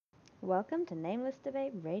Welcome to Nameless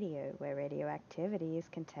Debate Radio, where radioactivity is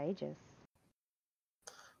contagious.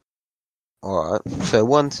 Alright, so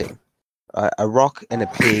one thing. A rock and a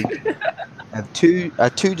pig have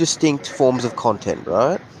two distinct forms of content,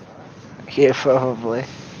 right? Yeah, probably.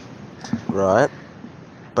 Right.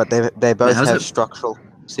 But they both how's have it- structural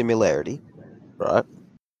similarity, right?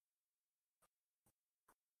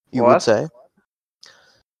 You What? would say?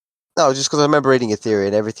 No, just because I remember reading a theory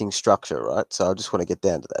and everything's structure, right? So I just want to get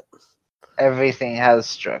down to that. Everything has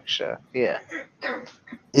structure. Yeah.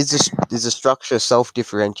 Is the structure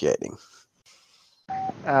self-differentiating?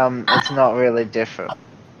 It's not really different.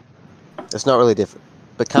 It's not really different.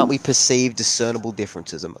 But can't we perceive discernible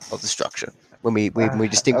differences of the structure when we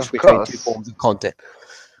distinguish Of between course. two forms of content?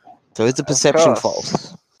 So is the perception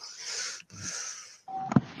false?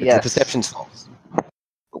 If Yes. the perception's false.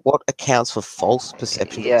 But what accounts for false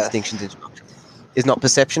perceptions Yes. of distinctions in structure? Is not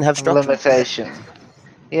perception have structure? Limitation.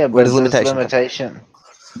 Yeah, Where but does there's limitation limitation.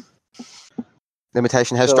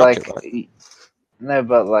 Limitation has So, structure, like, right? no,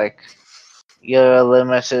 but like, you're a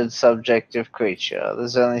limited subjective creature.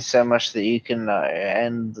 There's only so much that you can know,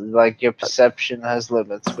 and like your perception has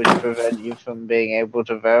limits which prevent you from being able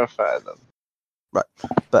to verify them. Right.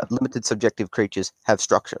 But limited subjective creatures have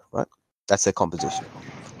structure, right? That's their composition.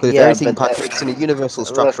 Because if Yeah, everything but partakes in a universal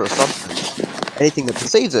structure or look, substance, anything that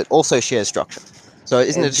perceives it also shares structure. So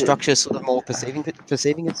isn't a It- structure sort of more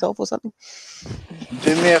perceiving itself or something?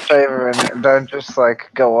 do me a favor and don't just like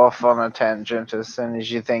go off on a tangent as soon as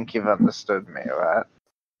you think you've understood me, right?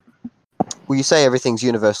 Well, you say everything's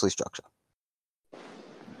universally structured.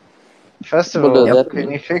 First of What all, does that can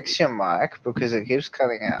mean? you fix your mic because it keeps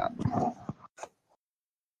cutting out?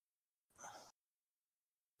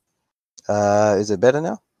 Is it better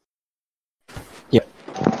now?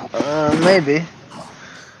 Maybe.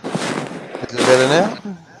 Is it better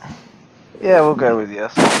now? Yeah, we'll go with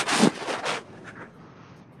yes.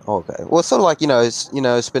 Okay. Well, it's sort of like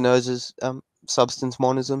Spinoza's substance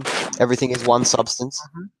monism. Everything is one substance.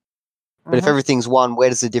 But if everything's one, where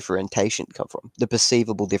does the differentiation come from? The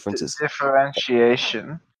perceivable differences.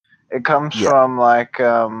 Differentiation. It comes Yeah.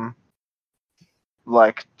 from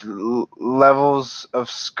levels of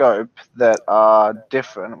scope that are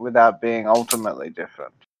different without being ultimately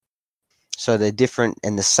different. So they're different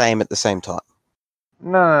and the same at the same time.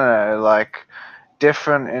 No. Like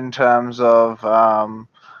different in terms of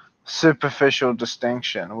superficial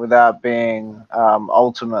distinction without being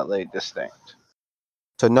ultimately distinct.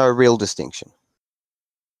 So no real distinction.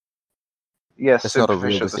 Yes, It's not a real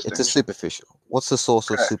superficial distinction. It's distinction. a superficial. What's the source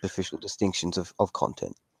of Correct. superficial distinctions of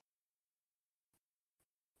content?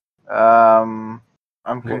 I'm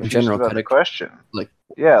confused general about the categ- question. like-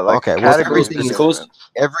 Yeah, like Okay, well, categories. everything is of caused- difference.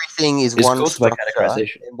 Everything is It's one caused by structure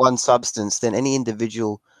categorization. in one substance. Then any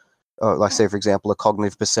individual, like say for example, a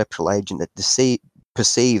cognitive perceptual agent that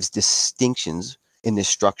perceives distinctions in this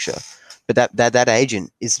structure, but that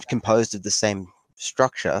agent is composed of the same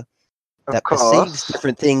structure Of that perceives course.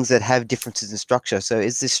 different things that have differences in structure. So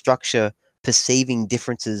is this structure perceiving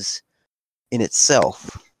differences in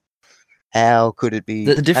itself? How could it be?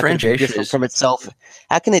 The how could it be differentiation different is- from itself?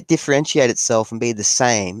 How can it differentiate itself and be the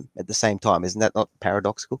same at the same time? Isn't that not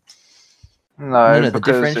paradoxical? No, The because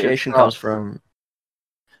differentiation it's not... comes from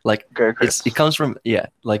Go, Chris. it comes from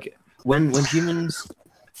like when humans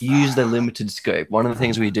use their limited scope, one of the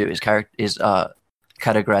things we do is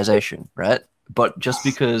categorization, right? But just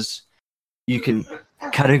because you can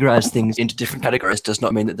categorize things into different categories does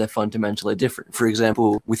not mean that they're fundamentally different. For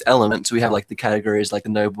example, with elements, we have like the categories like the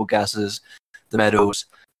noble gases, the metals,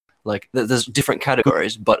 like there's different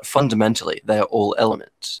categories, but fundamentally they are all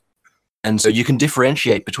elements. And so you can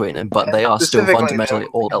differentiate between them, but they are still Specifically, fundamentally they're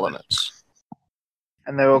all elements.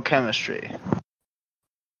 And they're all chemistry.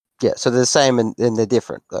 Yeah, so they're the same and they're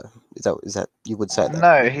different though. Is that you would say that?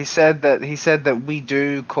 No, he said that we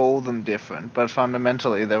do call them different, but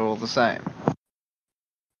fundamentally they're all the same.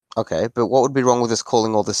 Okay, but what would be wrong with us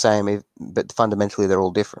calling all the same, but fundamentally they're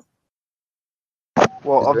all different? Well, Is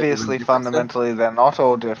there any obviously, difference there? fundamentally they're not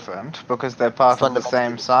all different because they're part of the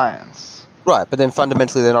same science. Right, but then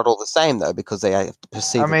fundamentally they're not all the same though because they are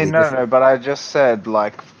perceivably I mean, different. no, but I just said,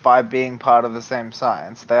 like, by being part of the same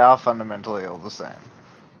science, they are fundamentally all the same.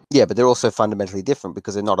 Yeah, but they're also fundamentally different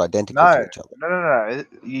because they're not identical No, to each other. no.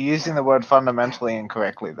 You're using the word fundamentally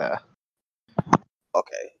incorrectly there.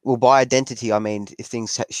 Okay. Well, by identity, I mean if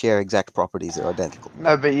things share exact properties, they're identical.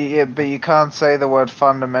 No, but you can't say the word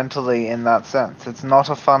fundamentally in that sense. It's not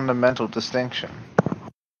a fundamental distinction.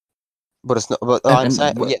 But it's not. But I'm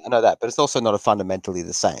saying, yeah, I know that, but it's also not a fundamentally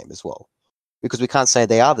the same as well, because we can't say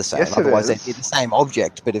they are the same. Yes, it Otherwise, they'd is. be the same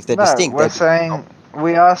object. But if they're No, distinct, we're they'd be saying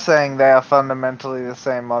We are saying they are fundamentally the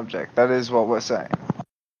same object. That is what we're saying.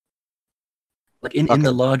 Like in Okay.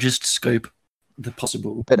 the largest scope the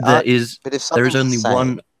possible, But there aren't- is But if there is something's the only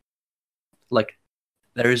same, one, like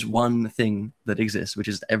there is one thing that exists, which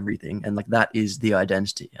is everything, and like that is the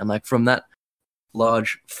identity. And like from that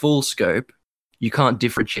large full scope, you can't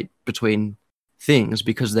differentiate between things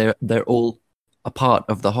because they're all a part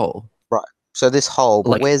of the whole. so this whole, but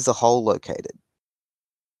Like- where's the whole located?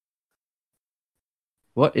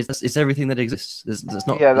 What is this? It's everything that exists. There's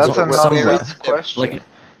not. Yeah, there's that's a not somewhere. nonsense question. Like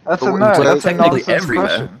That's a But no. like, That's a technically nonsense everywhere.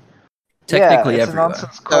 question. Technically yeah, it's everywhere. a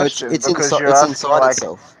nonsense So question it's because you're it's asking inside like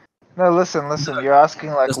itself. no. Listen. You're asking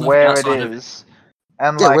like There's nothing where it outside of it. is,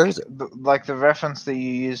 and Yeah, like where is it? like the reference that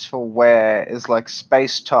you use for where is like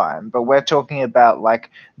space time, but we're talking about like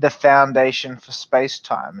the foundation for space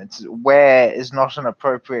time. It's where is not an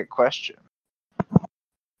appropriate question.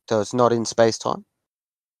 So it's not in space time.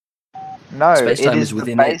 No, Space-time it is is the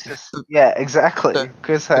within it. basis. Yeah, exactly. So-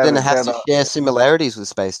 Chris But had then it it has to better. share similarities with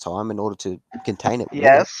space time in order to contain it. within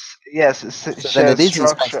it. Yes, it So then shares it is in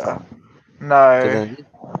structure. space-time. No, So then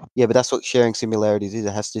yeah, but that's what sharing similarities is.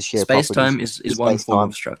 It has to share Space properties. time is with one form space-time.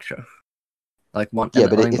 of structure. Like one. Yeah, and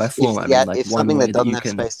but I mean by form, I mean like if one something way that that doesn't you have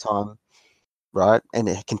can. space time, right, and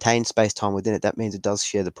it contains space time within it, that means it does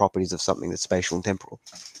share the properties of something that's spatial and temporal.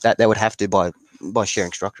 That would have to by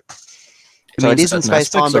sharing structure. I So mean, it is in certain space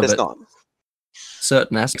time, aspects but of it's it. not.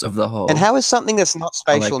 Certain aspects of the whole. And how is something that's not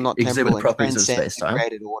spatial, like not exhibit temporal, and properties of transcends the space-time.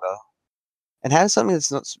 created order? And how is something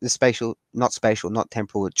that's not spatial, not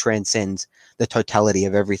temporal, it transcends the totality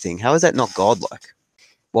of everything? How is that not godlike?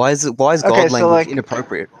 Why is Okay, God so, language like-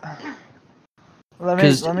 inappropriate? let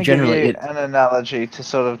 'Cause me give generally you it- an analogy to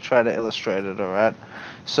sort of try to illustrate it. All right.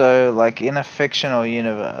 So, like in a fictional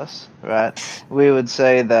universe, right, we would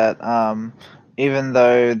say that even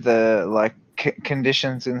though the like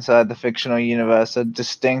conditions inside the fictional universe are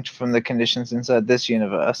distinct from the conditions inside this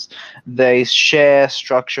universe, they share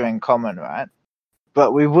structure in common, right?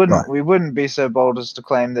 But we wouldn't be so bold as to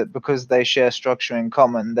claim that because they share structure in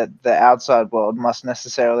common that the outside world must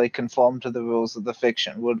necessarily conform to the rules of the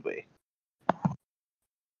fiction, would we?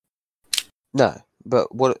 No,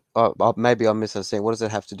 but what? Maybe I'm misunderstanding. What does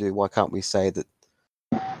it have to do? Why can't we say that?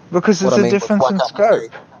 Because What it's I a mean was, difference why in can't we say-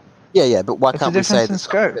 scope. Yeah, but why It's a can't we say difference in that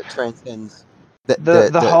something scope. that transcends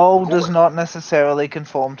The whole does not necessarily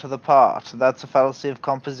conform to the part. That's a fallacy of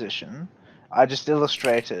composition. I just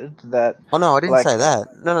illustrated that. Oh no, I didn't like- say that.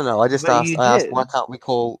 No. I just But asked. you I asked did. why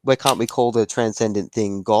can't we call the transcendent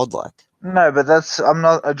thing godlike? No, but I'm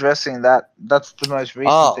not addressing that. That's the most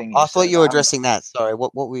recent Oh, thing. I thought said. you were addressing that. Sorry,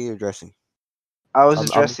 what were you addressing? I was I'm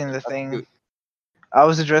addressing the I think thing. I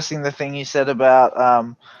was addressing the thing you said about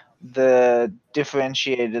the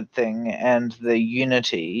differentiated thing and the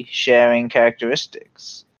unity sharing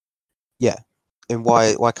characteristics. And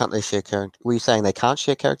why can't they share character? Were you saying they can't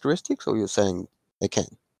share characteristics, or you're saying they can?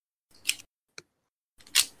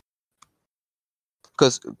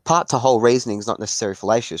 Because part to whole reasoning is not necessarily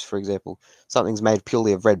fallacious. For example, something's made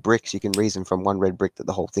purely of red bricks. You can reason from one red brick that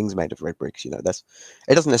the whole thing's made of red bricks. You know,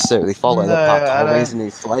 it doesn't necessarily follow that No, part to I whole don't- reasoning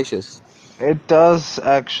is fallacious. It does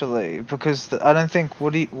actually, because I don't think.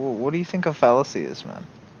 What do you think a fallacy is, man?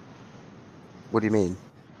 What do you mean?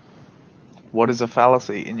 What is a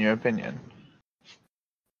fallacy in your opinion?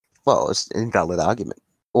 Well, it's an invalid argument,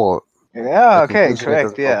 or Yeah. A Okay. conclusion that Correct.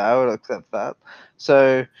 doesn't Yeah, I would accept that.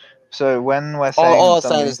 So when we're saying all I'm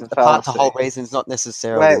saying something's is a the part to fallacy, whole reason is not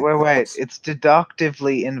necessarily. wait. It's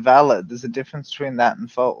deductively invalid. There's a difference between that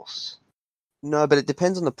and false. No, but it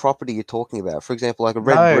depends on the property you're talking about. For example, like a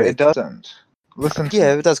red No, brick. it doesn't. Listen to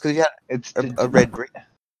Yeah, me. it does because you had It's a red brick.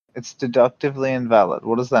 It's deductively invalid.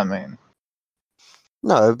 What does that mean?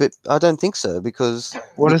 No, but I don't think so because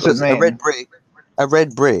What does it mean? A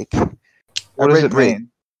red brick. What does it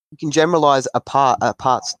mean? You can generalize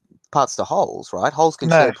parts to wholes, right? Wholes can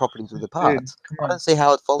No, share properties with the Dude, parts. come I on. don't see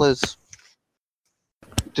how it follows.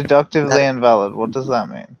 Deductively invalid. What does that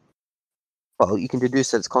mean? Well, you can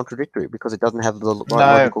deduce that it's contradictory because it doesn't have the No,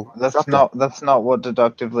 logical that's structure. not what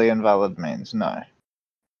deductively invalid means. No.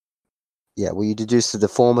 Yeah, well, you deduce to the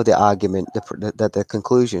form of the argument that the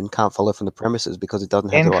conclusion can't follow from the premises because it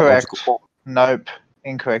doesn't have the right logical Incorrect. form. Nope.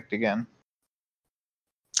 Incorrect again.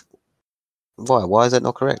 Why? Why is that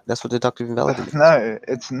not correct? That's what deductive invalidity is. No,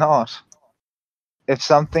 it's not. If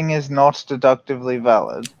something is not deductively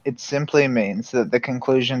valid, it simply means that the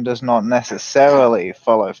conclusion does not necessarily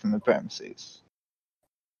follow from the premises.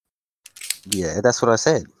 Yeah, that's what I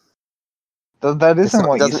said. That It's isn't not-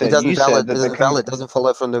 what it you doesn't, said. It doesn't You valid. said that It doesn't the valid. It doesn't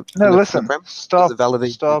follow from the No, from listen. the premise. Stop. Doesn't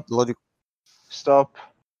validate Stop. the logical. Stop.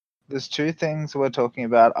 There's two things we're talking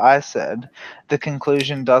about. I said the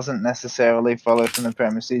conclusion doesn't necessarily follow from the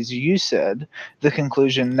premises. You said the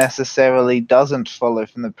conclusion necessarily doesn't follow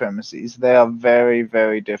from the premises. They are very,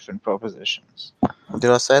 very different propositions.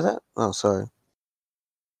 Did I say that? Oh, sorry.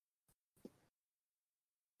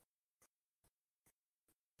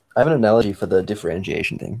 I have an analogy for the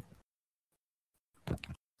differentiation thing.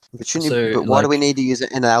 But shouldn't So, you, but why do we like- need to use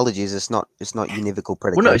analogies? It's not univocal no,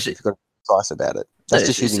 predication. it's- If you've got to be precise about it. That's No,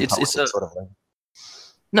 just using it's common a- sort of language.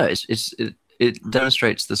 No, it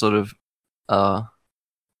demonstrates the sort of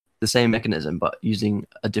the same mechanism, but using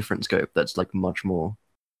a different scope that's like much more.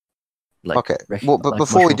 Like, Okay. rec- Well, but like,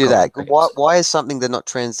 before much we more do that, complex. why is something that not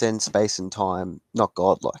transcends space and time not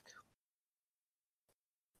godlike?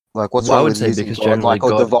 Like, what's Well, I wrong would with say using because generally godlike or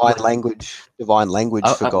God- divine language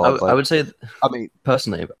for God? I would say, I mean,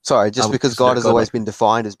 personally, sorry, I just would because consider God has God always like- been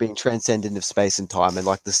defined as being transcendent of space and time and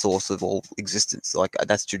like the source of all existence. Like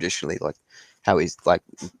that's traditionally like how he's like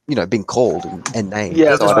been called and named.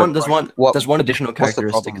 Yeah, So I don't- there's one additional what's the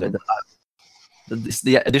characteristic problem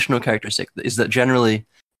the additional characteristic is that generally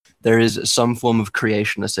there is some form of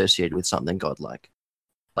creation associated with something godlike.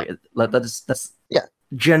 Like that's Yeah.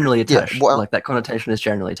 generally attached. well- Like that connotation is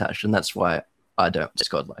generally attached, and that's why I don't say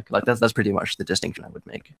godlike. Like that's pretty much the distinction I would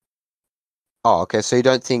make. Oh, okay. So you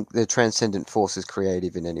don't think the transcendent force is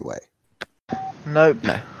creative in any way? Nope.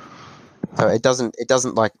 No. So it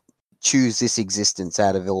doesn't like choose this existence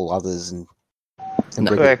out of all others and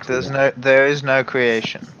No. bring it Correct. to There is no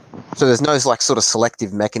creation. So there's no like sort of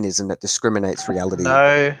selective mechanism that discriminates reality.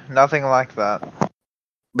 No, nothing like that.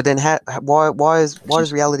 But then why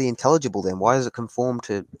is reality intelligible then? Why does it conform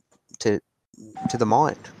to the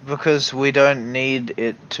mind? Because we don't need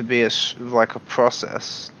it to be like a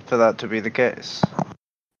process for that to be the case.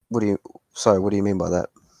 What do you mean by that?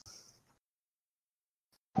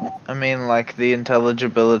 I mean, like the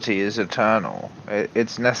intelligibility is eternal.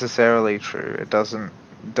 It's necessarily true. It doesn't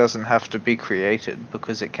have to be created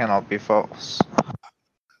because it cannot be false.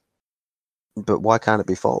 But why can't it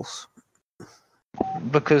be false?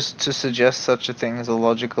 Because to suggest such a thing is a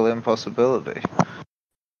logical impossibility.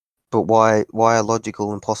 But why are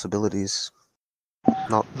logical impossibilities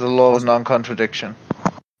not? The law of non-contradiction.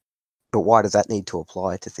 But why does that need to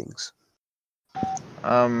apply to things?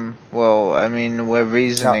 Well, I mean, we're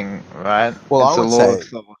reasoning, right? Well, it's I a would law of say-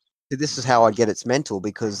 thought. This is how I get it's mental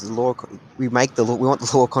because the law we want the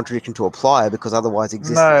law of contradiction to apply because otherwise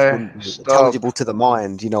existence No, wouldn't be stop. intelligible to the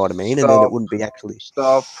mind. You know what I mean? And then it Stop. wouldn't be actually.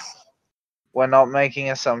 Stop. We're not making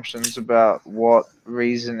assumptions about what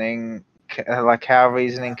reasoning, like how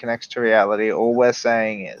reasoning connects to reality. All we're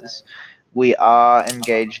saying is we are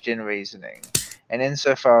engaged in reasoning. And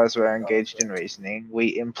insofar as we're engaged in reasoning,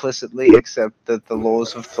 we implicitly accept that the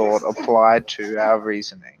laws of thought apply to our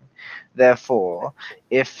reasoning. Therefore,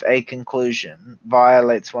 if a conclusion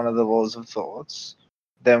violates one of the laws of thoughts,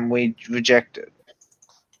 then we reject it.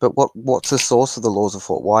 But what's the source of the laws of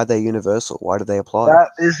thought? Why are they universal? Why do they apply? That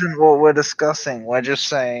isn't what we're discussing. We're just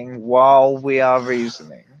saying while we are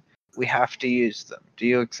reasoning, we have to use them. Do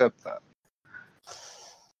you accept that?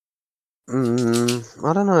 I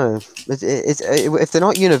don't know. If they're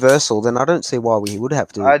not universal, then I don't see why we would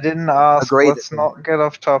have to. I didn't ask. agree Let's that- not get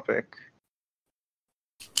off topic.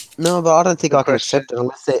 No, but I don't think The I can question-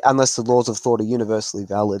 accept it unless the laws of thought are universally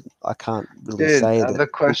valid. I can't really Dude, say that. the we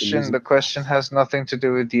can use it. question has nothing to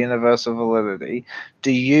do with the universal validity.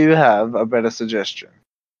 Do you have a better suggestion?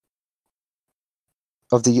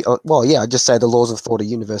 Well, yeah, I just say the laws of thought are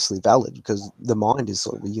universally valid because the mind is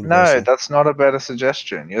sort of a universal. No, that's not a better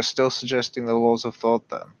suggestion. You're still suggesting the laws of thought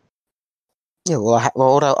then. Yeah, well,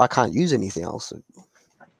 I can't use anything else.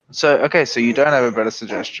 So, okay, so you don't have a better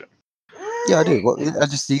suggestion. Yeah, I do. Well, I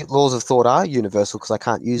just the laws of thought are universal because I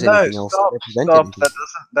can't use No, anything else to stop, represent stop. anything.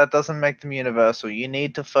 That doesn't make them universal. You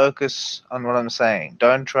need to focus on what I'm saying.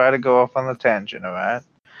 Don't try to go off on the tangent, alright?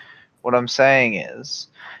 What I'm saying is,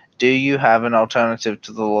 do you have an alternative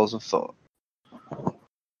to the laws of thought?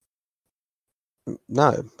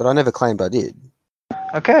 No, but I never claimed I did.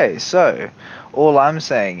 Okay, so all I'm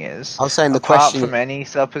saying is, I was saying the apart question. from any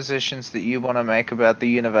suppositions that you want to make about the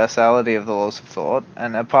universality of the laws of thought,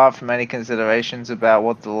 and apart from any considerations about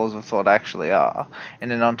what the laws of thought actually are,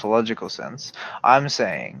 in an ontological sense, I'm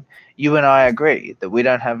saying you and I agree that we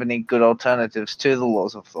don't have any good alternatives to the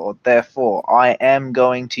laws of thought. Therefore, I am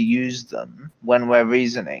going to use them when we're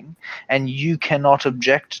reasoning, and you cannot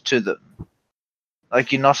object to them.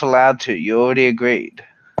 Like, you're not allowed to. You already agreed.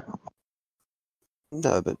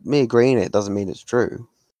 No, but me agreeing it doesn't mean it's true.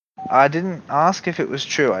 I didn't ask if it was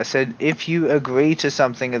true. I said if you agree to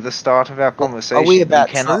something at the start of our conversation, Are we about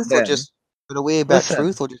you cannot truth then. or just? But are we about Listen,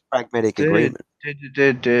 truth or just pragmatic dude,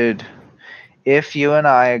 agreement? Dude. If you and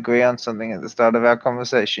I agree on something at the start of our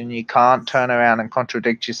conversation, you can't turn around and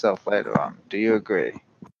contradict yourself later on. Do you agree?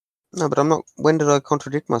 No, but I'm not. When did I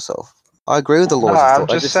contradict myself? I agree with the No, laws of I'm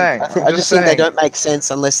thought. just saying. I just think they don't make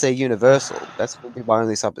sense unless they're universal. That's would be my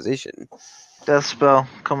only supposition. Deathspell,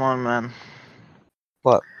 come on, man.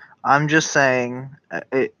 What? I'm just saying,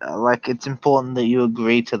 it's important that you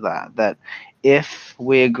agree to that. That if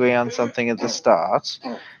we agree on something at the start,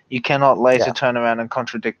 you cannot later Yeah. turn around and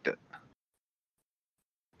contradict it.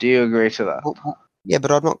 Do you agree to that? Yeah,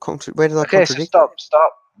 but I'm not where did I Okay, so contradict?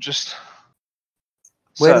 stop. Just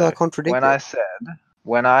Where did I so contradict when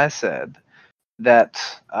it? I said that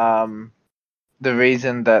the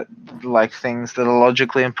reason that like things that are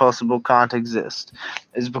logically impossible can't exist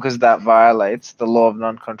is because that violates the law of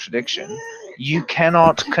non-contradiction. You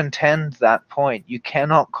cannot contend that point. You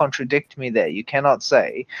cannot contradict me there. You cannot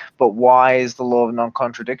say, but why is the law of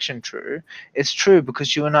non-contradiction true? It's true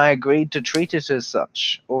because you and I agreed to treat it as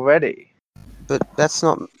such already. But that's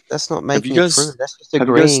not making you it guys- true. That's just Have you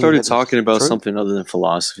agreeing. guys started that it's talking about true. something other than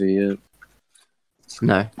philosophy yet?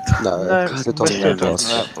 No. No, No, we're still we're talking still about talking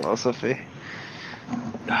philosophy. about philosophy.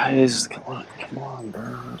 Guys, come on, bro.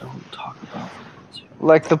 Don't talk about philosophy.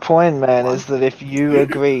 Like the point, man, is that if you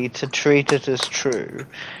agree to treat it as true,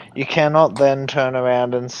 you cannot then turn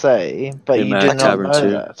around and say, but Hey, you Matt, did not Tavern know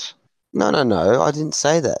 2. that. No, I didn't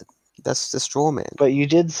say that. That's the straw man. But you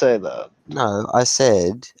did say that. No, I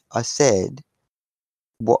said,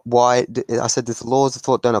 why? I said if the laws of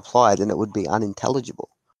thought don't apply, then it would be unintelligible,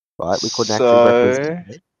 right? We couldn't actually represent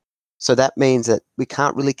it. So that means that we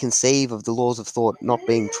can't really conceive of the laws of thought not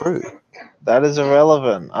being true. That is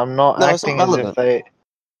irrelevant. I'm not No, it's not acting as if relevant. they.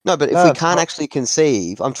 No, but if No, we it's can't not. actually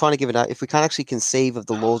conceive, I'm trying to give it out. If we can't actually conceive of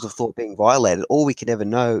the laws of thought being violated, all we can ever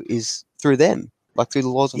know is through them, like through the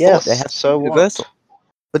laws of thought. They Yes, have to so be universal.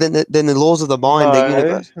 what? But then the laws of the mind, they're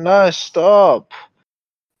universal. No, stop.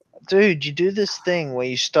 Dude, you do this thing where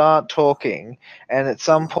you start talking, and at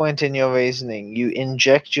some point in your reasoning, you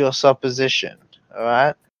inject your supposition.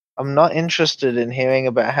 Alright? I'm not interested in hearing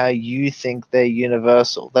about how you think they're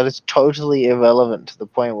universal. That is totally irrelevant to the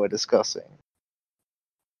point we're discussing.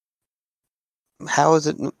 How is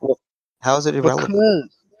it? How is it irrelevant? Because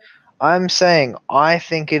I'm saying I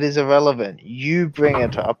think it is irrelevant. You bring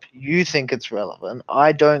it up. You think it's relevant.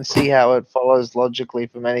 I don't see how it follows logically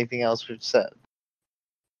from anything else we've said.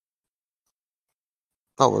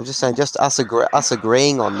 Oh, we're just saying, just us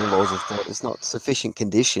agreeing on the laws of thought is not sufficient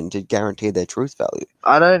condition to guarantee their truth value.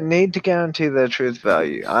 I don't need to guarantee their truth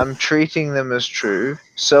value. I'm treating them as true.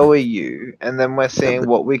 So are you, and then we're seeing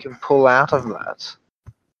what we can pull out of that.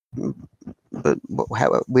 But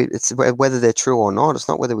it's whether they're true or not. It's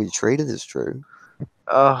not whether we treat it as true.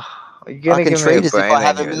 Oh, you're I gonna can give me a treat as if brain I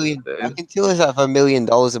have $1 aneurysm, million. I dude. can still have $1 million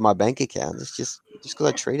in my bank account. It's just because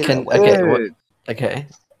I treat it that way. Okay, Dude. okay.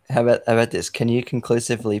 How about this? Can you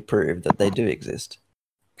conclusively prove that they do exist?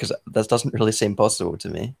 Because that doesn't really seem possible to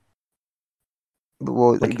me.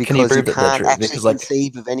 Well, Like, can you because you prove that they're can't true? actually Because, like-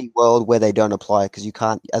 conceive of any world where they don't apply. Because you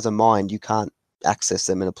can't, as a mind, you can't access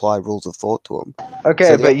them and apply rules of thought to them. Okay,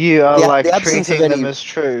 So the- but you are the absence of treating them any- as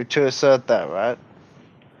true to assert that, right?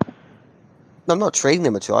 I'm not treating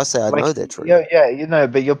them as true. I say I know they're true. Yeah, you know,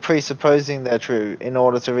 but you're presupposing they're true in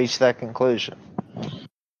order to reach that conclusion.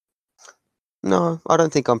 No, I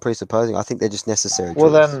don't think I'm presupposing. I think they're just necessary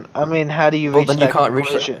Well, truths. then, I mean, how do you Well, reach then you that can't reach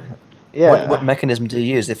conclusion? that. Yeah. What mechanism do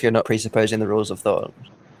you use if you're not presupposing the rules of thought?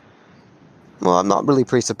 Well, I'm not really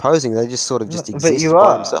presupposing. They just sort of just But exist you by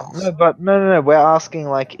are. themselves. No, but no. We're asking,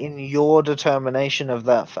 like, in your determination of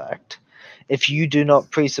that fact, if you do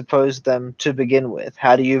not presuppose them to begin with,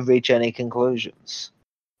 how do you reach any conclusions?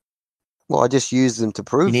 Well, I just use them to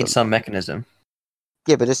prove You need them. some mechanism.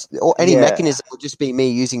 Yeah, but any Yeah. mechanism would just be me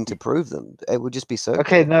using to prove them. It would just be circular.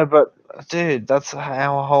 Okay, no, but dude, that's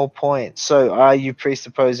our whole point. So, are you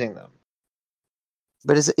presupposing them?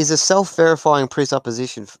 But is a self-verifying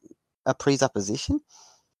presupposition a presupposition?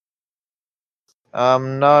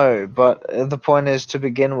 No, but the point is to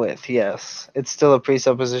begin with, yes. It's still a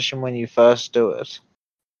presupposition when you first do it.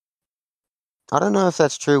 I don't know if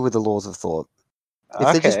that's true with the laws of thought.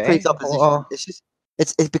 If they're just Okay, presupposition, well,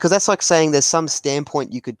 it's because that's like saying there's some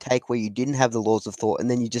standpoint you could take where you didn't have the laws of thought, and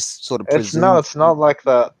then you just sort of presume. it's not like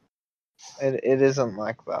that. It isn't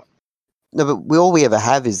like that. No, but all we ever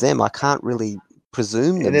have is them. I can't really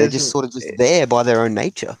presume them. It They're just isn't- sort of just there by their own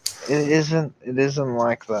nature. It isn't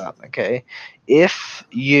like that, okay? If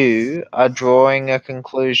you are drawing a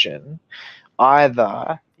conclusion,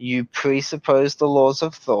 either you presuppose the laws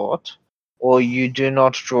of thought or you do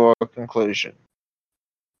not draw a conclusion.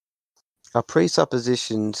 Our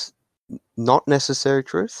presuppositions not necessary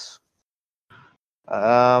truths?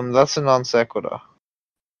 That's a non sequitur.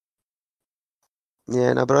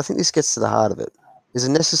 Yeah, no, but I think this gets to the heart of it. Is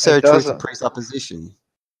a necessary truth a doesn't. presupposition?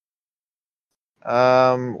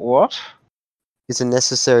 What? Is a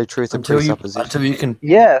necessary truth a presupposition?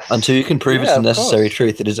 Yes. Until you can prove it's Yeah, a of necessary course.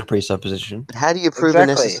 truth, it is a presupposition. But how do you prove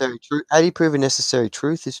Exactly. a necessary truth? How do you prove a necessary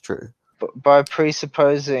truth is true? By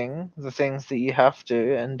presupposing the things that you have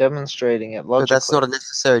to and demonstrating it logically. But that's not a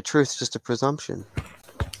necessary truth; it's just a presumption.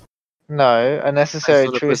 No, a necessary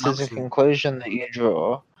on a truth is a presumption. conclusion that you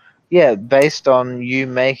draw. Yeah, based on you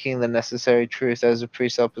making the necessary truth as a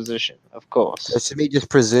presupposition, of So course. to me, just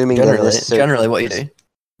presuming that a necessary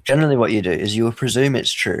Generally, what you do is you will presume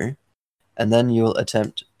it's true, and then you'll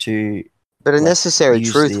attempt to. But a like, necessary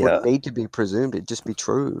use truth the, wouldn't need to be presumed; it'd just be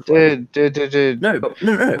true. Dude. No,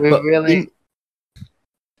 no. We But really-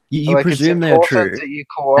 you like, presume it's they are important true, that you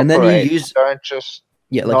cooperate. and then you use Don't just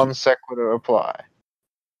yeah, like non sequitur apply.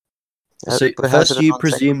 so. But how's First, it a you non-sequitur?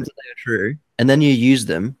 presume that they are true, and then you use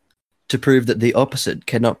them to prove that the opposite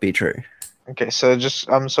cannot be true. Okay, so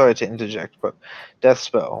I'm sorry to interject, but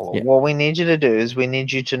Deathspell, Yeah. what we need you to do is we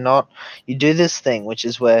need you to you do this thing, which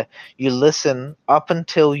is where you listen up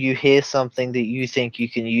until you hear something that you think you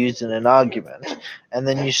can use in an argument, and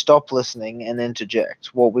then you stop listening and interject.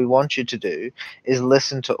 What we want you to do is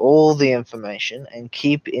listen to all the information and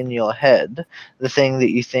keep in your head the thing that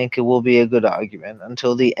you think will be a good argument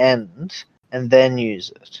until the end, and then use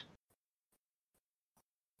it.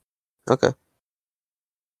 Okay.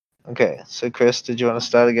 Okay, so Chris, did you want to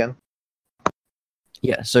start again?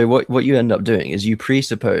 Yeah. So what you end up doing is you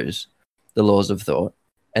presuppose the laws of thought,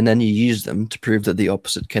 and then you use them to prove that the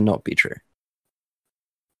opposite cannot be true.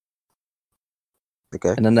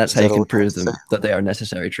 Okay. And then that's Is how you that can all prove you them say? that they are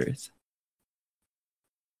necessary truth.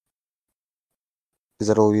 Is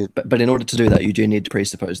that all you? But in order to do that, you do need to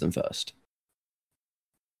presuppose them first.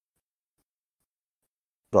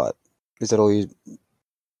 Right. Is that all you? Is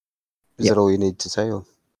Yeah. that all you need to say? Or?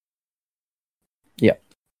 Yeah.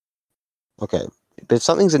 Okay. But if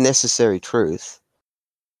something's a necessary truth,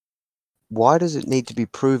 why does it need to be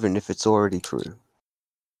proven if it's already true?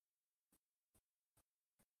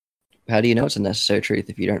 How do you know it's a necessary truth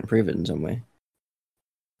if you don't prove it in some way?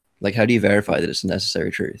 Like, how do you verify that it's a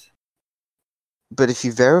necessary truth? But if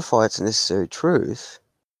you verify it's a necessary truth,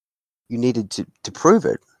 you needed to prove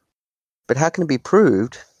it. But how can it be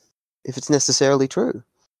proved if it's necessarily true?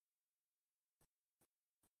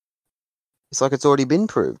 It's like it's already been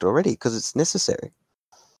proved already because it's necessary.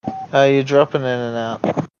 You're dropping in and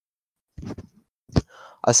out.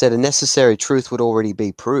 I said a necessary truth would already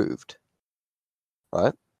be proved,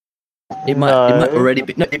 right? It might already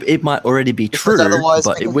be it might already be Because true, otherwise-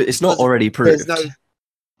 but because- it's not because already there's proved. no-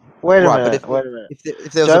 Wait a Right, but minute. if- Wait a minute.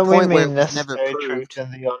 If there was Don't a point we where mean it was never necessary proved,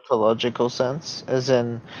 truth in the ontological sense, as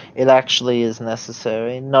in it actually is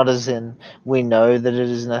necessary, not as in we know that it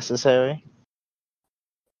is necessary?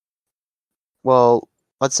 well,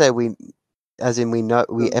 I'd say we know,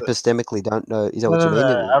 we The- epistemically don't know. Is that No, what you no, mean?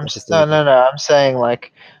 no. I'm saying,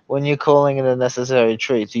 like, when you're calling it a necessary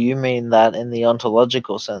truth, you mean that in the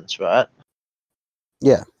ontological sense, right?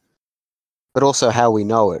 Yeah, but also how we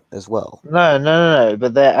know it as well. No.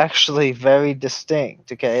 But they're actually very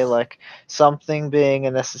distinct. Okay, like something being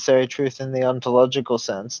a necessary truth in the ontological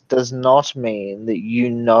sense does not mean that you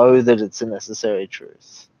know that it's a necessary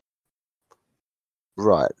truth.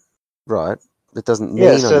 Right. It doesn't mean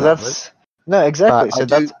Yeah, I so know it. that's no exactly.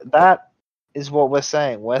 But I So do- that is what we're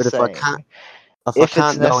saying. We're But if I saying can't- if I it's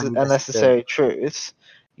can't know any a necessary truth,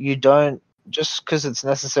 you don't just because it's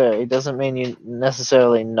necessary doesn't mean you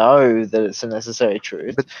necessarily know that it's a necessary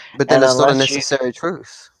truth. But then and it's not a unless you- necessary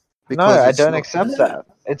truth. No, I it's don't not- accept that.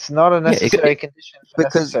 It's not a Yeah, it could- necessary condition for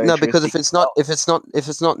necessary truth. because if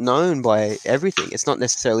it's not known by everything, it's not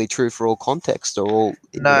necessarily true for all context or all.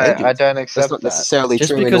 No, agents. I don't That's accept not that. necessarily Just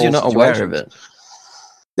true in because you're all not aware of situations. it.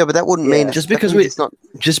 No, but that wouldn't Yeah. mean Just that because means we- it's not.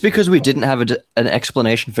 Just because we didn't have an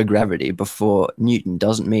explanation for gravity before Newton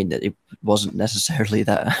doesn't mean that it wasn't necessarily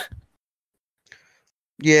there.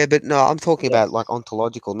 Yeah, but no, I'm talking Yeah. about like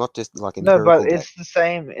ontological, not just like No, empirical. but it's the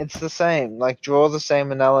same. It's the same. Like draw the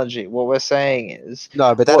same analogy. What we're saying is,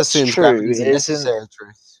 no, but that what's assumes true gravity is a isn't- necessary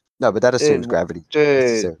truth. No, but that assumes gravity.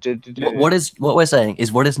 Necessary. What we're saying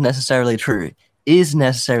is what is necessarily true is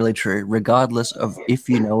necessarily true, regardless of if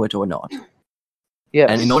you know it or not. Yes.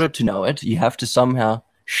 And in order to know it, you have to somehow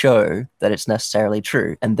show that it's necessarily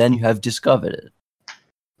true, and then you have discovered it.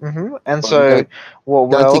 And Well, so, what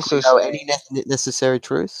we're Don't think we also know saying, any necessary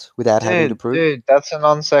truths without having to prove. dude, that's a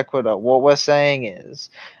non sequitur. What we're saying is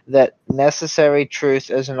that necessary truth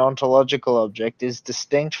as an ontological object is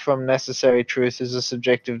distinct from necessary truth as a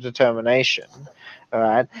subjective determination. All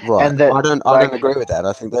right, Right. and that I don't like, agree with that.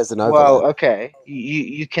 I think there's an well, overlap. okay,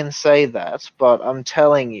 you can say that, but I'm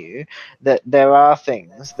telling you that there are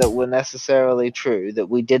things that were necessarily true that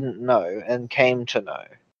we didn't know and came to know.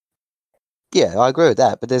 Yeah, I agree with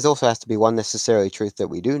that. But there's also has to be one necessary truth that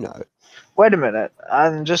we do know. Wait a minute,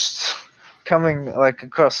 I'm just coming like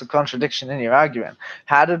across a contradiction in your argument.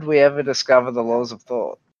 How did we ever discover the laws of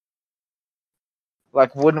thought?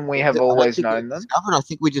 Like, wouldn't we have I don't always think known we've them? discovered. I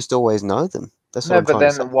think we just always know them. That's what No, I'm but trying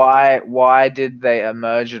to say. then why did they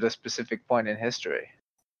emerge at a specific point in history?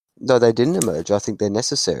 No, they didn't emerge. I think they're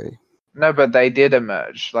necessary. No, but they did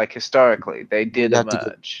emerge. Like historically, they did You have to give,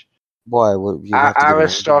 emerge. why? Well, you have to give an argument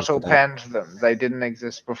Aristotle for that. penned them. They didn't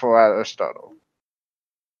exist before Aristotle.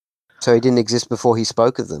 So he didn't exist before he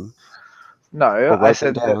spoke of them. No, Or I wrote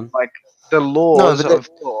said them that down. like the laws but of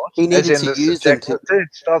thought, he as needed in to the use them subjective. to. Dude,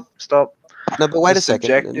 stop. No, but wait The a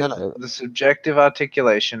second. No. the subjective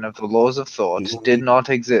articulation of the laws of thought He did need- not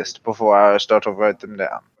exist before Aristotle wrote them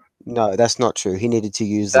down. No, that's not true. He needed to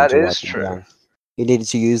use them That to write is them true. down. He needed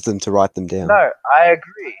to use them to write them down. No, I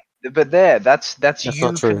agree. But that's That's you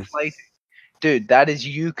not true. conflating. Dude, that is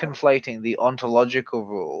you conflating the ontological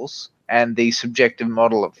rules and the subjective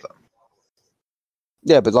model of them.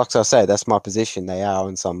 Yeah, but like I say, that's my position. They are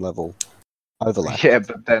on some level overlapped. Yeah,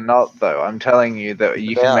 but they're not though. I'm telling you that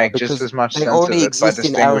you They can are, make just because as much they sense of already it by exist in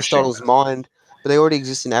distinguishing Aristotle's them. mind. But they already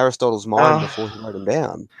exist in Aristotle's mind Ah. before he wrote them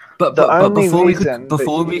down. But The but only before reason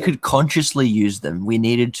that we could consciously use them, we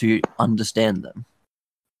needed to understand them.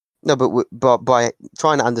 No, but by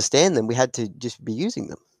trying to understand them, we had to just be using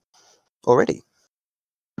them already.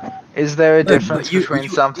 Is there a No, but difference you between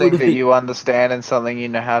would something have that been- you understand and something you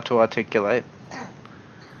know how to articulate?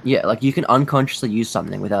 Yeah, like you can unconsciously use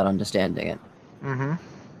something without understanding it.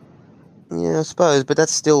 Mm-hmm. Yeah, I suppose, but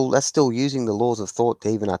that's still using the laws of thought to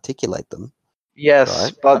even articulate them, Yes,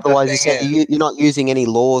 right? but Otherwise, the you thing say you're not using any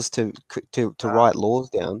laws to write laws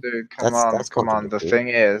down. dude, That's come on. The contradictory. thing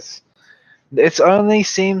is, it only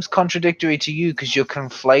seems contradictory to you because you're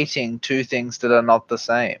conflating two things that are not the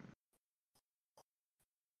same.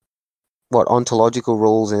 What ontological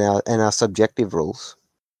rules and our subjective rules?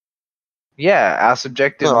 Yeah, our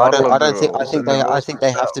subjective No, I model don't. I of the don't think. I rules think and the they. I rules think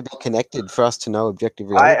they have to themselves. be connected for us to know objective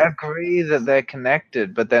I reality. agree that they're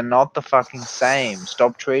connected, but they're not the fucking same.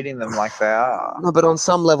 Stop treating them like they are. No, but on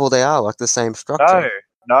some level they are like the same structure.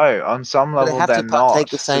 No. On some But they level, have to they're not. partake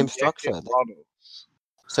the same Subjective structure. models.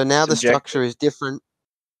 So now the Subjective. structure is different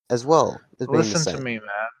as well as being the Listen same. to me,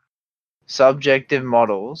 man. Subjective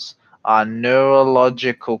models are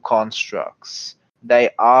neurological constructs.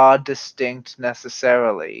 They are distinct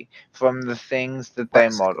necessarily from the things that they Wait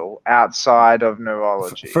a second. model outside of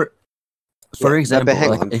neurology. For Yeah, example, but hang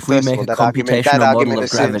like on. if we First of make all, a that argument computational model of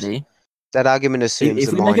assumes gravity, that argument assumes if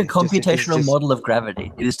the we make a mind computational model of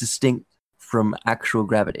gravity, it is distinct from actual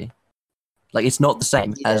gravity. Like it's not the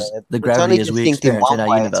same as the it's only gravity as we distinct in experience one in our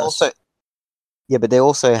way. universe. It's also but they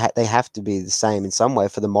also they have to be the same in some way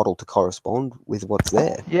for the model to correspond with what's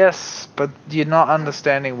there. Yes, but you're not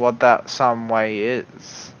understanding what that some way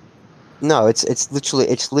is. No, it's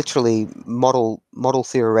literally model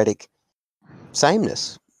theoretic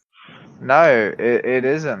sameness. No, it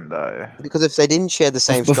isn't though. Because if they didn't share the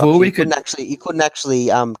same Before structure, we you couldn't actually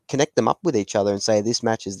connect them up with each other and say this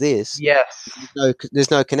matches this. Yes.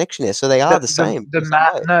 There's no connection there, so they are the same. The in some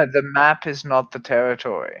map. way. No, the map is not the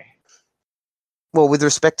territory. Well, with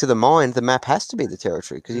respect to the mind, the map has to be the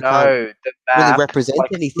territory because you can't No, the map. really represent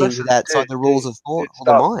like, anything listen, outside the rules of thought or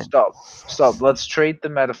the mind. Stop. Let's treat the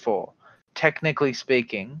metaphor. Technically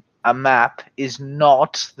speaking, a map is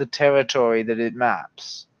not the territory that it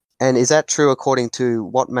maps. And is that true according to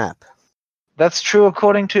what map? That's true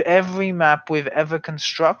according to every map we've ever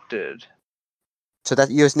constructed. So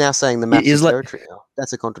that you're now saying the map's is the like- territory now.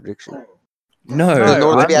 That's a contradiction. No, in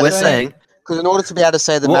order to be able we're to saying Because in order to be able to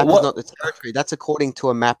say the What- map what- is not the territory, that's according to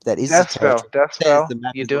a map that is the territory. Deathspell, the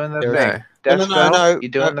map you're is doing not the the thing. territory. No. You're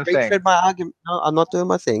doing the thing. Retread my argument. No, I'm not doing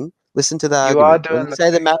my thing. Listen to the You argument. are doing when you the say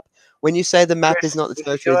the thing. map, when you say the map Chris, is not the you're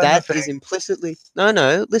territory, doing the that is thing. implicitly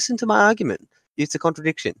no. Listen to my argument. It's a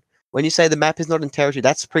contradiction. When you say the map is not in territory,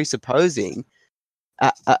 that's presupposing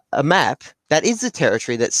a map that is the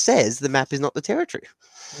territory that says the map is not the territory.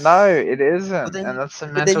 No, it isn't, then- and that's the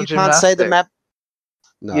But mental then you can't say the gymnastics. map.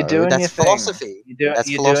 No, You're doing that's your thing. philosophy. That's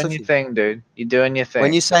You're philosophy. doing your thing, dude. You're doing your thing.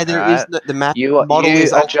 When you say there is alright? the map You model you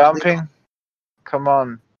is are ultimately jumping. Come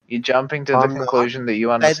on, You're jumping to the I'm not. conclusion that you Say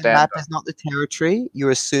the understand. map is not the territory.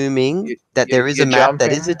 You're assuming You- that there is a you're map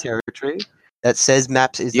that is a jumping- territory that says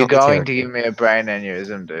maps is You're not the going to territory. give me a brain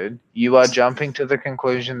aneurysm, dude. You are jumping to the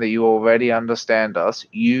conclusion that you already understand us.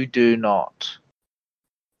 You do not.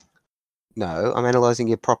 No, I'm analyzing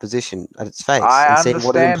your proposition at its face I and seeing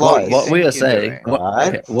what it understand what implies. you What we think are you're saying, doing. what, Right.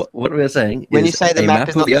 okay, what we are saying When you is say the a map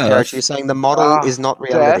is of not the the territory, Earth you're saying the model is not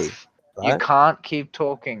reality. Seth, you Right? can't keep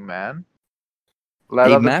talking, man. Let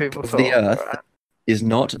a other map people of talk. the Earth alright? is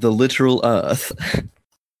not the literal Earth.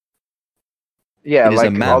 Yeah, it is a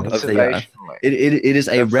like map of the Earth. observationally. It is a That's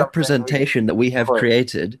something we representation that we have put-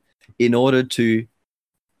 created in order to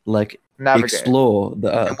like Navigate. explore the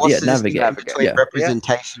And Earth. what's Yeah, the distinction navigate. between Yeah.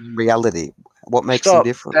 representation and reality? What makes them Stop.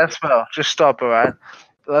 different? That's well. Just stop, alright?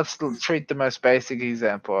 Let's treat the most basic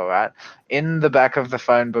example, alright? In the back of the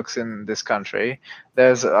phone books in this country,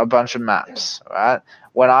 there's a bunch of maps, alright?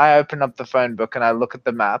 When I open up the phone book and I look at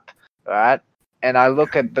the map, alright? And I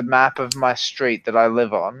look at the map of my street that I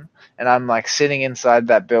live on, and I'm like sitting inside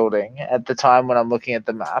that building at the time when I'm looking at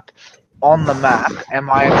the map. On the map, am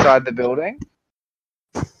I inside the building?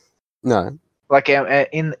 No. Like,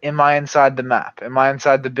 am I inside the map? Am I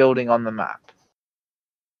inside the building on the map?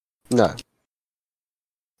 No.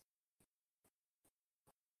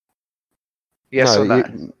 Yes no, or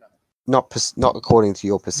no? not according to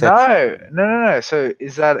your perception. No. So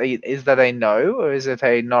is that a no, or is it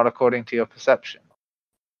a not according to your perception?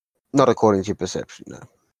 Not according to your perception, no.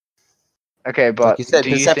 Okay, but Like you said, do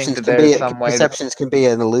you think perceptions that can there be is some way that... perceptions can be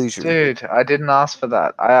an illusion. Dude, I didn't ask for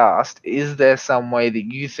that. I asked, is there some way that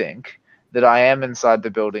you think that I am inside the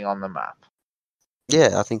building on the map?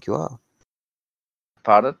 Yeah, I think you are.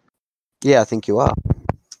 Pardon? Yeah, I think you are.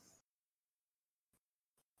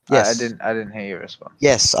 Yes. I didn't hear your response.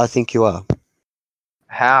 Yes, I think you are.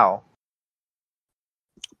 How?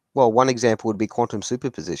 Well, one example would be quantum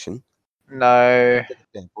superposition. No.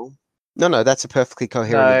 Example. No, that's a perfectly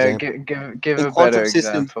coherent No, example. give In a quantum better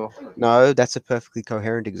system- example. No, that's a perfectly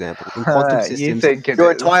coherent example. In quantum You systems, think it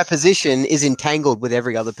your is. entire position is entangled with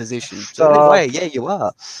every other position. So in a Stop. way, yeah, you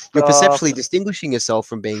are. You're Stop. perceptually distinguishing yourself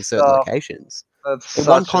from being certain Stop. locations. That's In such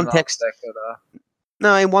one a context- non sequitur.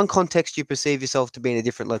 No, in one context, you perceive yourself to be in a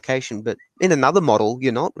different location, but in another model,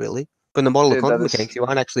 you're not really. But in the model Dude, of that quantum is- mechanics, you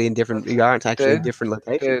aren't actually in different. You aren't actually in Dude, different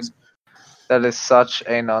locations. Dude, that is such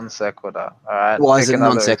a non sequitur. All right. Why is Pick it a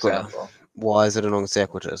non another sequitur? example. Why is it a non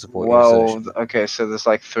sequitur? Support your Well, assertion. okay, so there's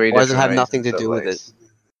like three Why does it different have nothing reasons to at do with it? least.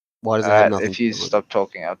 Why does it All have right, nothing if to you do with it? stop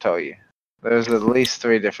talking, I'll tell you. There's at least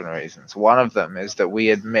three different reasons. One of them is that we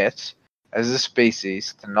admit, as a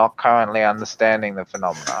species, to not currently understanding the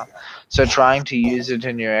phenomena. So trying to use it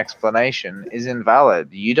in your explanation is invalid.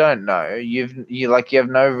 You don't know. You have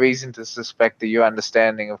no reason to suspect that your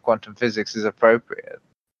understanding of quantum physics is appropriate.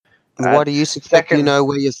 Why do you suspect you second- know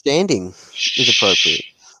where you're standing is appropriate?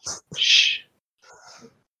 Shh.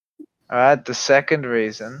 Alright, the second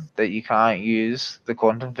reason that you can't use the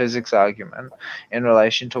quantum physics argument in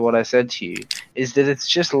relation to what I said to you is that it's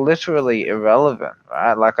just literally irrelevant,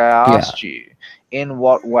 right? Like I asked you, in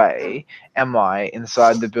what way am I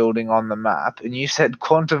inside the building on the map? And you said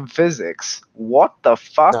quantum physics. What the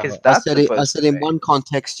fuck is that I said in one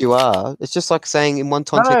context you are. It's just like saying in one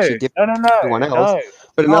context you're different from everyone else,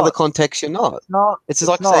 but in another context you're not. It's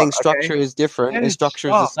like saying structure is different and Dude, structure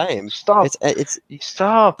is the same. Stop. It's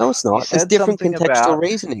Stop. no, it's You not. It's said different something contextual about-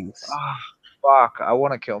 reasonings. Ah, fuck, I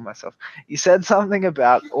want to kill myself. You said something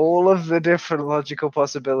about all of the different logical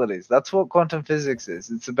possibilities. That's what quantum physics is.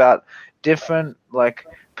 It's about different, like,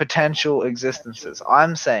 potential existences.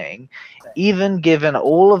 I'm saying, even given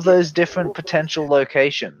all of those different potential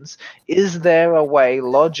locations, is there a way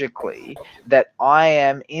logically that I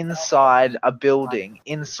am inside a building,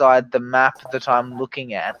 inside the map that I'm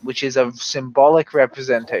looking at, which is a symbolic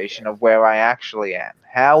representation of where I actually am?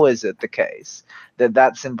 How is it the case that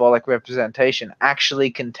that symbolic representation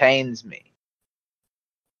actually contains me?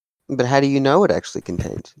 But how do you know it actually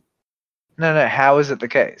contains? No, how is it the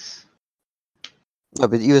case? No,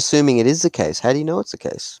 but you're assuming it is the case. How do you know it's the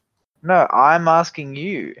case? No, I'm asking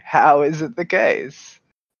you, how is it the case?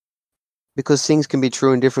 Because things can be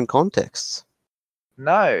true in different contexts.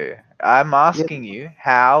 No, I'm asking you,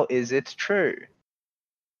 how is it true?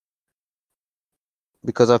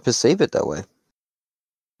 Because I perceive it that way.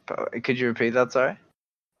 Could you repeat that, sorry?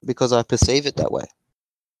 Because I perceive it that way.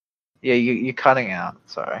 Yeah, you're cutting out,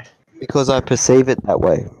 sorry. Because I perceive it that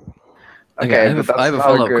way. Okay, I have but a- I have that's a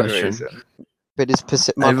not follow-up good question. reason. But is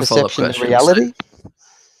I my have a follow-up perception the question. reality?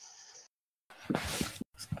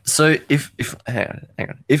 So if hang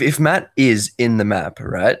on. If Matt is in the map,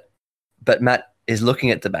 right? But Matt is looking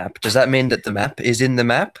at the map, does that mean that the map is in the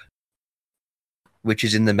map? which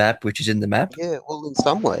is in the map, which is in the map. Yeah, well, in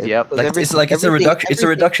some way. Yep. because Like it's a everything- reduction. It's a everything-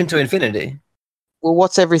 reduction to infinity. Well,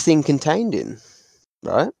 what's everything contained in,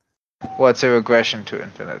 right? Well, it's a regression to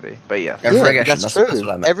infinity, but yeah. Yeah, Yeah, regression, that's that's true. what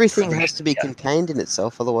I meant. Everything has to be Yeah. contained in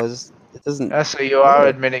itself, otherwise it doesn't. So you are Yeah,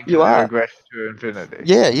 admitting to you the are. regression to infinity.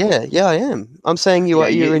 Yeah, I am. I'm saying you Yeah, are.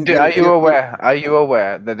 You're in. are you you're- aware? Are you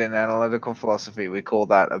aware that in analytical philosophy we call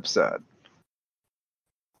that absurd?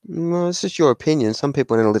 No, it's just your opinion. Some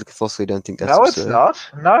people in analytical philosophy don't think that's No, absurd. it's not.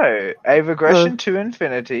 No, a regression to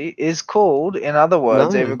infinity is called, in other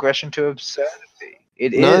words, a No. regression to absurdity.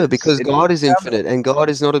 It is. No, because It's God is unfathomable. infinite and God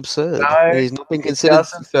is not absurd. No, and he's not been it considered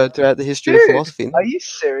doesn't- absurd throughout the history of Dude, philosophy. No. are you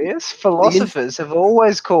serious? Philosophers have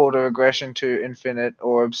always called a regression to infinite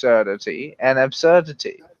or absurdity an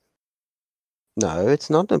absurdity. No, it's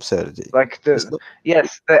not an absurdity. Like It's not-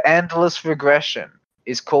 the endless regression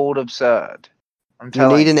is called absurd. I'm you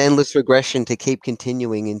telling need you. an endless regression to keep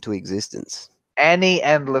continuing into existence. Any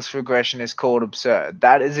endless regression is called absurd.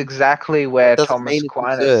 That is exactly where Doesn't Thomas mean it's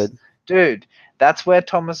Aquinas, absurd. dude. That's where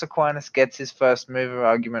Thomas Aquinas gets his first mover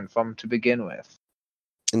argument from to begin with.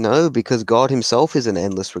 No, because God himself is an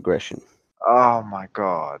endless regression. Oh my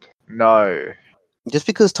god, no. Just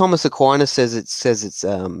because Thomas Aquinas says it's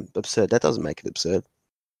absurd, that doesn't make it absurd.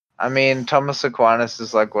 I mean, Thomas Aquinas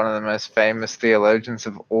is like one of the most famous theologians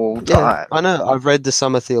of all Yeah, time. I know. I've read the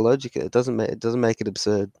Summa Theologica. It doesn't make it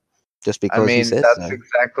absurd just because I he mean, says that's so.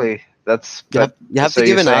 exactly that's. You have so to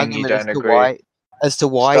give you're an saying you argument as don't to agree. why Stop.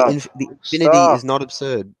 the infinity Stop. is not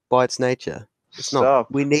absurd by its nature. It's not.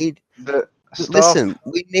 Stop. We need. Stop. Listen,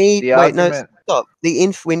 we need. The Wait, no, argument. stop.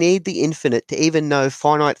 We need the infinite to even know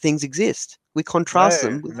finite things exist. We contrast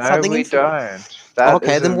them with something we infinite. don't. That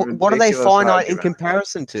Okay, is then a what are they ridiculous finite in argument.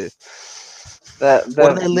 comparison to? What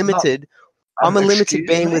What are they limited? I'm a limited excuse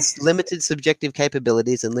being me? with limited subjective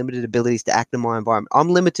capabilities and limited abilities to act in my environment. I'm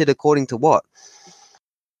limited according to what?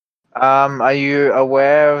 Are you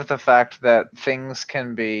aware of the fact that things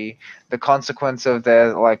can be the consequence of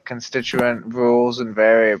their like constituent rules and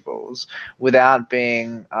variables without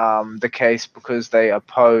being the case because they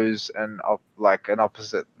oppose an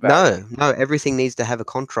opposite value? No, everything needs to have a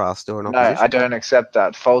contrast or an No, opposition. I don't accept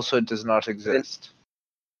that. Falsehood does not exist.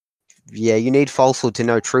 Yeah, you need falsehood to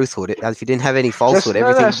know truthhood. If you didn't have any falsehood, no,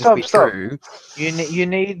 everything would stop, just be stop. true.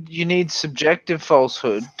 You need subjective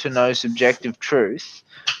falsehood to know subjective truth.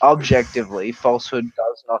 Objectively, falsehood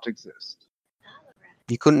does not exist.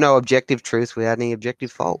 You couldn't know objective truth without any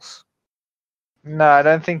objective false. No, I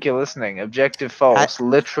don't think you're listening. Objective false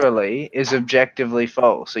literally is objectively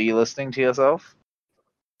false. Are you listening to yourself?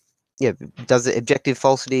 Yeah, does the objective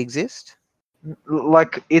falsity exist?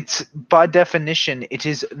 Like, it's by definition, it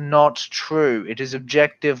is not true. It is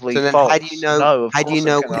objectively So then false. how do you know? No, of How do you course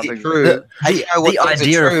know it cannot what's exist. true? How do you know what The things are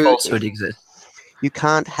idea of true? falsehood exists. You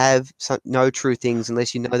can't have no true things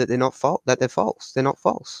unless you know that they're not false. That they're false. They're not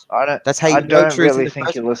false. I don't. That's how you I know don't truth in really the think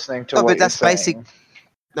first you're listening to No, what but you're that's basic. saying.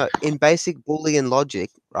 No, in basic Boolean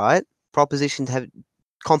logic, right? Propositions have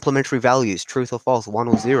complementary values, truth or false, 1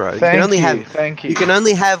 or 0. Thank you. You can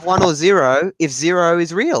only have 1 or 0 if 0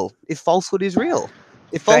 is real. If falsehood is real.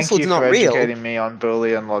 If Thank falsehood's you not for real, educating me on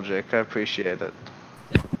Boolean logic. I appreciate it.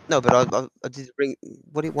 no. But I did bring.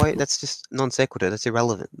 Why? That's just non sequitur. That's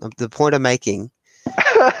irrelevant. The point I'm making.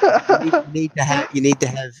 You need to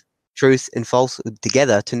have truth and falsehood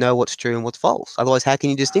together to know what's true and what's false. Otherwise, how can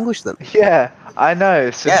you distinguish them? Yeah, I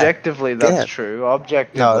know. Subjectively, that's yeah. true.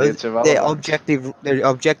 Objectively, No, it's irrelevant. they're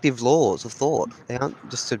objective laws of thought. They aren't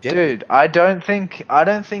just subjective. Dude, I don't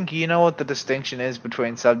think you know what the distinction is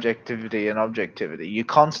between subjectivity and objectivity. You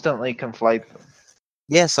constantly conflate them.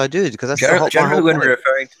 Yes, I do, because that's my Generally, whole when point. we're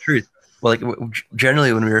referring to truth, well,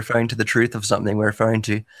 generally when we're referring to the truth of something, we're referring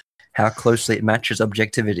to how closely it matches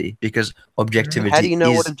objectivity, because objectivity How do you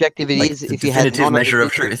know is what objectivity like is the if you had definitive measure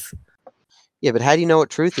of non-objective- truth. Yeah, but how do you know what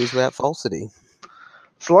truth is without falsity?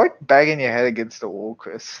 It's like banging your head against the wall,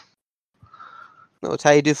 Chris. No, it's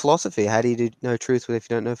how you do philosophy. How do you know truth if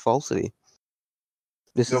you don't know falsity?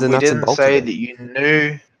 This is the We nuts and didn't bolts say of it. that you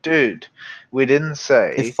knew, dude. We didn't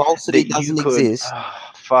say If falsity that you doesn't could. exist,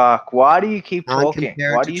 Ah, fuck! Why do you keep Can't talking?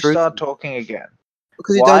 compare it Why to do you truth. start talking again?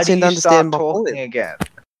 because you Why don't seem do to you understand start my talking point. again?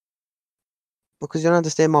 Because you don't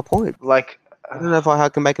understand my point. Like, I don't know if I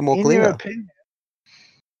can make it more in your clear. opinion,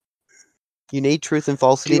 You need truth and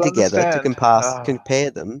falsity you together to understand? compare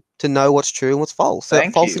them to know what's true and what's false. So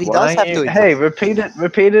Thank falsity you. Why does don't have to exist. Hey,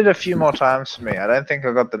 repeat it a few more times for me. I don't think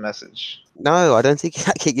I got the message. No, I don't think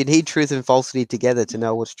you need truth and falsity together to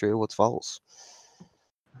know what's true, what's false.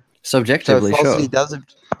 So Subjectively, falsity sure.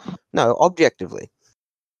 doesn't. No, objectively,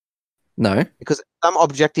 No. because some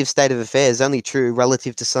objective state of affairs is only true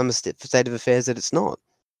relative to some state of affairs that it's not.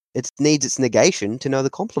 It needs its negation to know the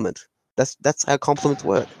complement. That's how complements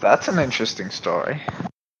work. That's an interesting story.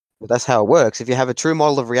 But that's how it works. If you have a true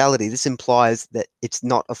model of reality, this implies that it's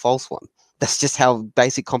not a false one. That's just how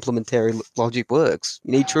basic complementary logic works.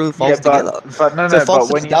 You need true and false together. But no, So but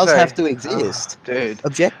falsity when you does say, have to exist dude,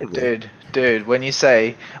 objectively. dude, when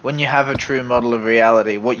you have a true model of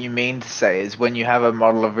reality, what you mean to say is when you have a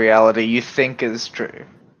model of reality you think is true.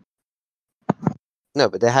 No,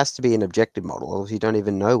 but there has to be an objective model, or you don't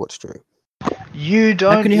even know what's true. You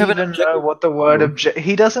don't can you have an even know objective what the word model?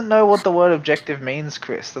 he doesn't know what the word objective means,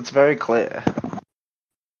 Chris. That's very clear.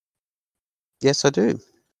 Yes, I do.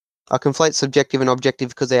 I conflate subjective and objective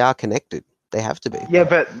because they are connected. They have to be. Yeah,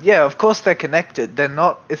 but yeah, of course they're connected. They're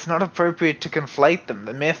not. It's not appropriate to conflate them.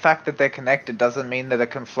 The mere fact that they're connected doesn't mean that a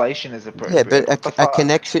conflation is Yeah, appropriate. but What the fuck?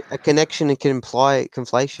 a connection can imply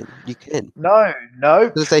conflation. You can. No.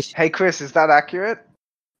 Because they Hey, Chris, is that accurate?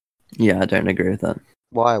 Yeah, I don't agree with that.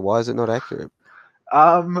 why? Why is it not accurate?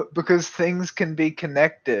 Because things can be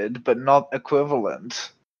connected but not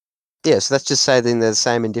equivalent. Yeah, so that's just saying they're the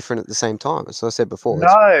same and different at the same time. As I said before, No.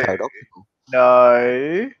 it's paradoxical.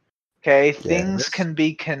 No. Okay, things Yes. can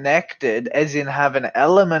be connected, as in have an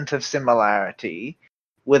element of similarity,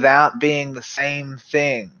 without being the same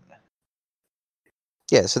thing.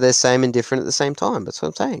 Yeah, so they're same and different at the same time. That's what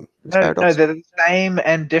I'm saying. It's No, paradoxical. they're the same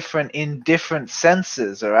and different in different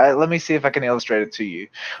senses, alright? Let me see if I can illustrate it to you.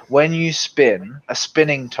 When you spin a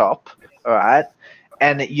spinning top, alright,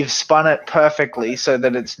 and you've spun it perfectly so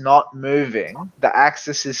that it's not moving, the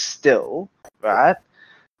axis is still, right?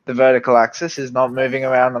 The vertical axis is not moving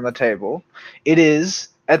around on the table. It is,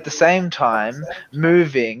 at the same time,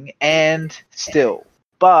 moving and still.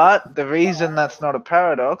 But the reason that's not a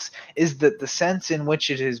paradox is that the sense in which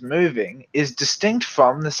it is moving is distinct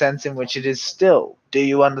from the sense in which it is still. Do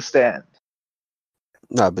you understand?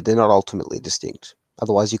 No, but they're not ultimately distinct.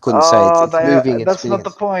 Otherwise, you couldn't say it's moving and that's spinning. not the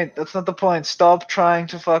point. That's not the point. Stop trying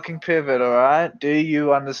to fucking pivot, alright? Do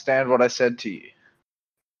you understand what I said to you?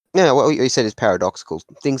 No, what you said is paradoxical.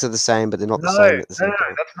 Things are the same, but they're not the No, same at the same no,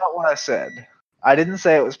 time. that's not what I said. I didn't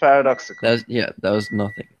say it was paradoxical. That was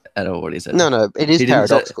nothing at all what he said. No, it is He didn't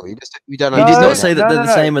say- paradoxical. You don't He did understand not say that no, they're no,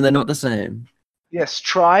 the no. same and they're not the same. Yes,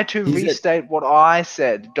 try to He said- restate what I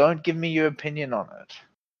said. Don't give me your opinion on it.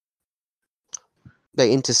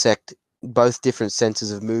 They intersect. Both different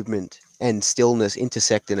senses of movement and stillness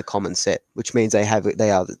intersect in a common set, which means they are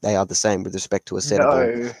the same with respect to a set of all.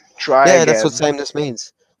 No, try Yeah, again. that's what sameness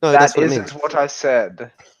means. No, That that's what it isn't means. what I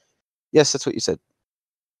said. Yes, that's what you said.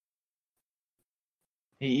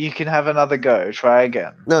 You can have another go. Try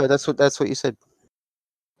again. No, that's what you said.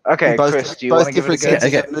 Okay, Both- Chris, do you both want to give it a different go? senses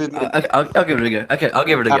Okay, of movement. I'll give it a go. Okay, I'll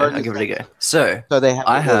give it a go. I'll give it a go. So, So they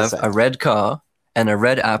I they're the have same. a red car and a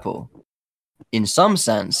red apple. In some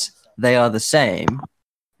sense, they are the same,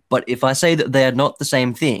 but if I say that they are not the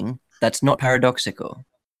same thing, that's not paradoxical.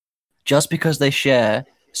 Just because they share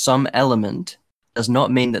some element does not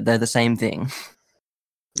mean that they're the same thing.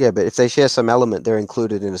 Yeah, but if they share some element, they're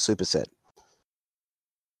included in a superset.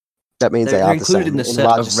 That means They're they are the included same in the a set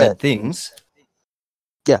larger of red things.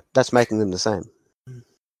 Yeah, that's making them the same.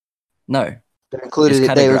 No. They're included. It's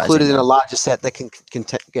They're categorizing included in a them. larger set that can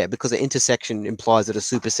contain. Yeah, because the intersection implies that a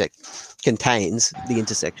superset contains the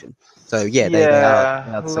intersection. So yeah, they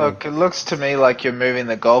are the same. Look, it looks to me like you're moving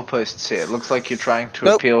the goalposts here. It looks like you're trying to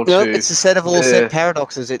Nope, appeal nope. to. It's a set of all set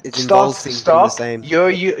paradoxes. It involves things being the same.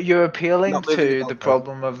 You're appealing Not moving the to the goalpost.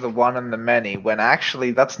 problem of the one and the many when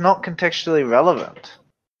actually that's not contextually relevant.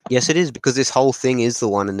 Yes, it is because this whole thing is the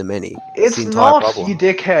one and the many. It's the entire not, problem. you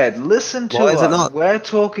dickhead. Listen to Why is it us. not? We're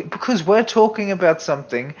talking about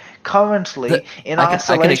something currently in I can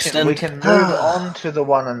isolation. We extend- can move on to the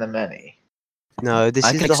one and the many. No, this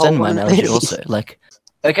I is can the whole extend my one and the analogy many. also. Like,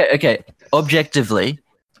 okay. Objectively,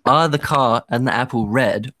 are the car and the apple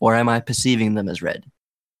red, or am I perceiving them as red?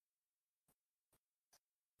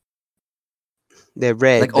 They're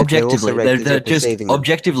red. Like but they're also objectively, red 'cause they're you're just perceiving them.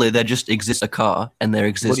 objectively there just exists a car and there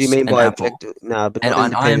exists What do you mean an by apple, objective? No, but and not I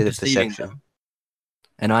am independent of perceiving perception. them,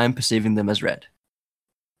 and I am perceiving them as red.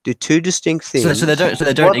 Do two distinct things. So they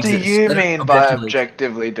don't What exist. do you They don't mean by objectively-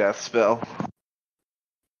 objectively, Deathspell?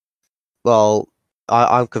 Well,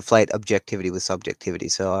 I conflate objectivity with subjectivity,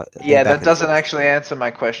 so Yeah, back that and doesn't forth. actually answer my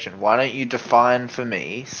question. Why don't you define for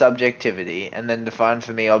me subjectivity and then define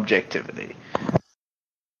for me objectivity?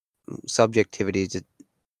 Subjectivity is a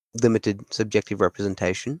limited subjective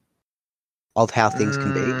representation of how things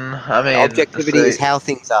can be. I mean, Objectivity is so- how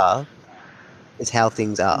things are. Is how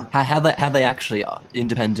things are. how they actually are,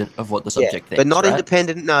 independent of what the subject thinks. but not right?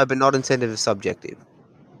 independent. No, but not independent of subjective.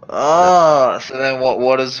 Oh, so then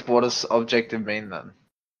what does objective mean then?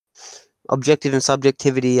 Objective and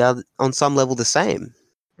subjectivity are on some level the same.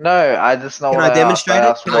 No, that's not Can what I I demonstrate it?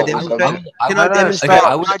 asked. Can I What was demonstrate object- Can No, I no, demonstrate? Okay,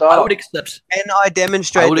 stop, I would stop. accept. Can I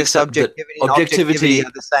demonstrate I would that accept that subjectivity and objectivity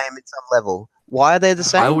are the same at some level? Why are they the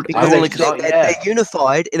same? would- because I will they're, accept- they're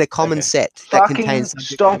unified in a common Okay. set that Fucking contains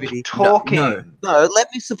stop subjectivity. talking. No. No, let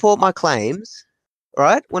me support my claims.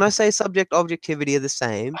 Right? When I say subject objectivity are the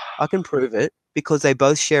same, I can prove it because they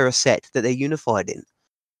both share a set that they're unified in.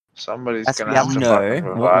 Somebody's That's gonna have to reality. No.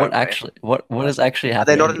 fucking What revive me. actually? What is actually Are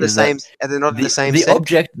they happening? not in the is that same? Are they not in the same the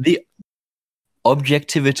set? the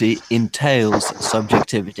objectivity entails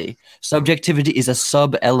subjectivity. Subjectivity is a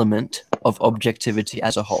sub-element of objectivity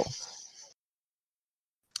as a whole.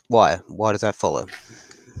 Why? Why does that follow?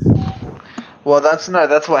 Well, that's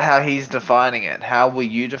how he's defining it. How were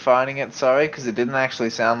you defining it? Sorry, because it didn't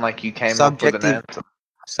actually sound like you came up with an Subjective. answer.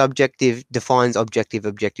 Subjective defines objective.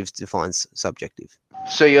 Objective defines subjective.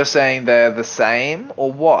 So you're saying they're the same,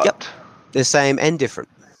 or what? Yep. They're same and different.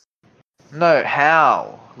 No,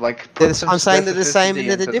 how? Like, put some I'm saying they're the same and specificity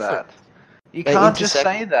they're into different. that. You They can't just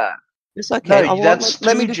intersect. say that. It's okay. No, that's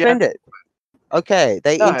let me too defend it. Okay,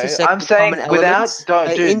 they No, intersect I'm with saying common without. elements. Don't,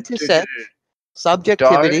 They dude, intersect dude.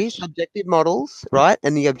 subjectivity, Don't. subjective models, right?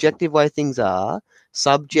 And the objective way things are. You're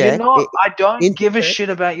Subject. not. I don't give a intersect- shit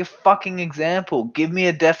about your fucking example. Give me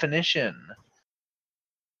a definition.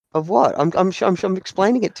 Of what? I'm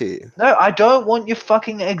explaining it to you. No, I don't want your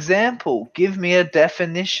fucking example. Give me a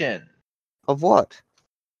definition Of what?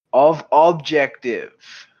 of objective.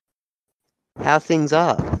 How things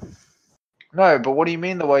are. No, but what do you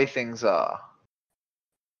mean the way things are?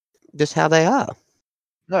 Just how they are.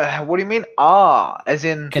 No, what do you mean are? As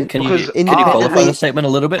in, Can you because can you independently- qualify the statement a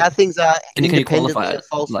little bit? How things are Can you independently qualify of it,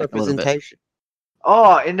 false like, a little bit? representation.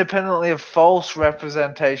 Independently of false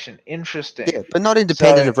representation. Interesting. Yeah, but not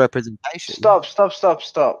independent So- of representation. Stop.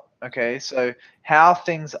 Okay, so how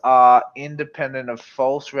things are independent of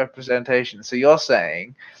false representation. So you're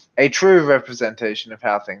saying a true representation of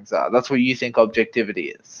how things are. That's what you think objectivity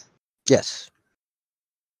is. Yes.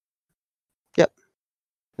 Yep.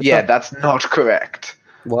 That's Yeah, right. that's not correct.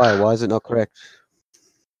 Why? Why is it not correct?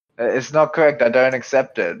 It's not correct. I don't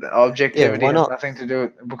accept it. Objectivity why has not? nothing to do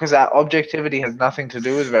with, because our objectivity has nothing to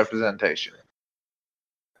do with representation.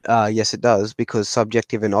 Yes, it does, because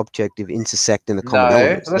subjective and objective intersect in a common No,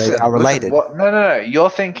 element. So listen, they are related. No. You're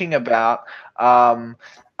thinking about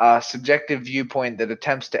a subjective viewpoint that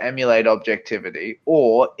attempts to emulate objectivity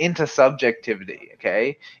or intersubjectivity.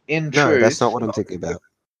 Okay, in No, truth, that's not what I'm thinking about.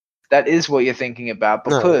 that is what you're thinking about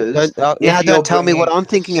No, because now if don't you're tell me what bringing- I'm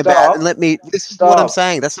thinking Stop. about, and let me. This is what I'm Stop.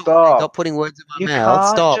 saying. That's not Stop. stop putting words in my you mouth.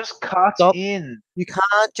 can't Stop. just cut Stop. in. You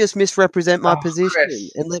can't just misrepresent my Oh, position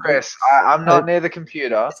Chris, and let Chris, I'm not No, near the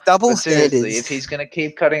computer. It's double But seriously, standards. if he's gonna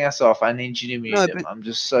keep cutting us off, I need you to mute No, him. but I'm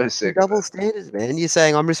just so sick of double it. standards, man. You're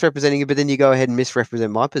saying I'm misrepresenting you, but then you go ahead and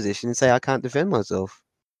misrepresent my position and say I can't defend myself.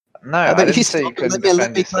 No, How I about didn't you say you stop and couldn't let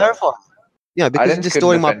defend me yourself. clarify? Yeah, because you're didn't couldn't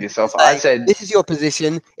distorting my defend yourself. position, I saying, said this is your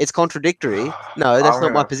position. It's contradictory. No, that's I'm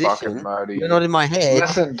not my gonna fucking position. murder You're you. not in my head.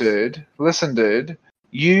 Listen, dude.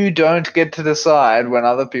 You don't get to decide when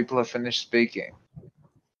other people have finished speaking.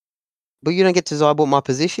 But you don't get to decide what my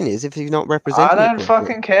position is if you're not I representing it don't correctly.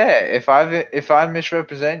 fucking care. If I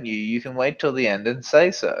misrepresent you, you can wait till the end and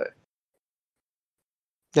say so.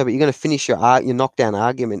 No, but you're going to finish your knockdown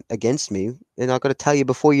argument against me, and I've got to tell you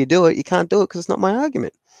before you do it, you can't do it because it's not my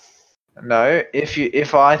argument. No,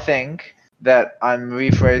 if I think that I'm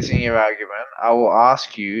rephrasing your argument, I will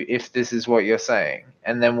ask you if this is what you're saying,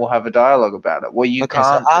 and then we'll have a dialogue about it. What you Okay,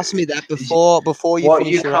 can't so ask do me that is before you what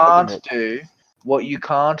finish you your can't argument. do. What you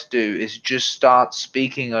can't do is just start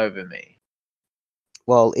speaking over me.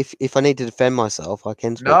 Well, if I need to defend myself, I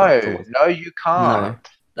can speak up for myself. No, you can't.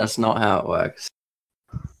 That's not how it works.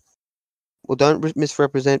 Well, don't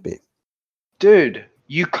misrepresent me. Dude,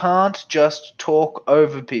 you can't just talk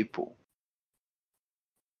over people.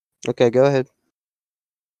 Okay, go ahead.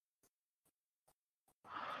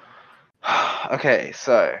 Okay,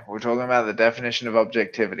 so we're talking about the definition of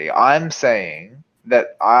objectivity. I'm saying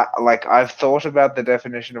that I've thought about the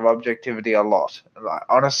definition of objectivity a lot.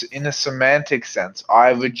 In a semantic sense, I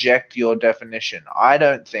reject your definition. I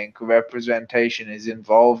don't think representation is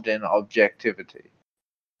involved in objectivity.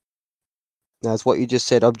 Now, is what you just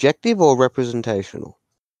said objective or representational?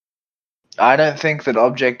 I don't think that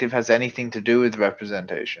objective has anything to do with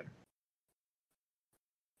representation.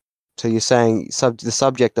 So you're saying the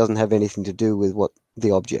subject doesn't have anything to do with what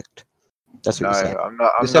the object. That's what No, you're saying. I'm You're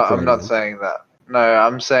not separating saying that. No,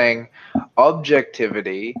 I'm saying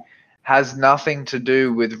objectivity has nothing to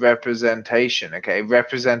do with representation. Okay,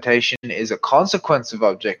 representation is a consequence of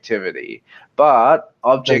objectivity, but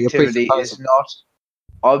objectivity is presupposing. not.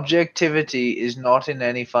 objectivity is not in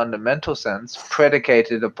any fundamental sense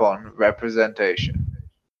predicated upon representation.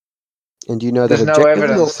 And do you know There's that no objectively,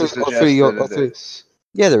 evidence to suggest that it is.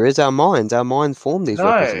 Yeah, there is. Our minds form these No,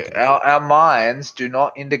 representations. our minds do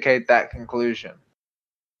not indicate that conclusion.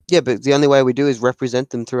 Yeah, but the only way we do is represent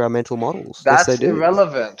them through our mental models. Yes, That's they do.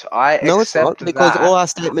 irrelevant. I No, it's not, accept because that. all our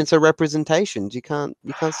statements are representations. You can't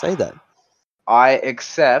say that. I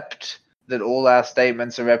accept that all our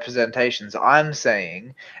statements are representations. I'm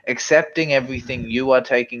saying accepting everything you are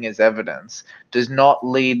taking as evidence does not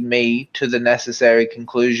lead me to the necessary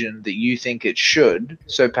conclusion that you think it should,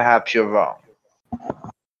 so perhaps you're wrong.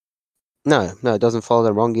 No, it doesn't follow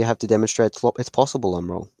that wrong. You have to demonstrate it's possible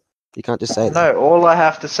I'm wrong. You can't just say that. No, all I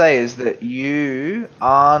have to say is that you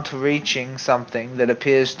aren't reaching something that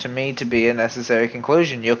appears to me to be a necessary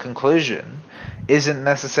conclusion. Your conclusion isn't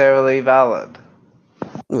necessarily valid.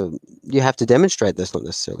 Well, you have to demonstrate that's not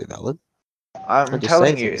necessarily valid. I'm just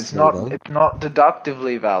telling say you, it's it's necessarily not. valid. It's not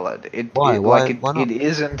deductively valid. Why? Why not? It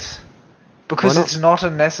isn't. Because not? it's not a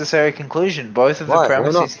necessary conclusion. Both of the Why? Why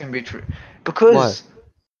premises not? can be true. Because,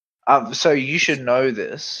 so you should know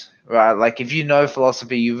this, right? Like, if you know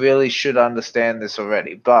philosophy, you really should understand this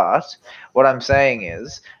already. But what I'm saying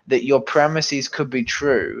is that your premises could be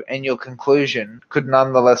true, and your conclusion could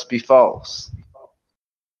nonetheless be false.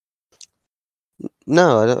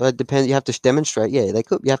 No, it depends. You have to demonstrate. Yeah, they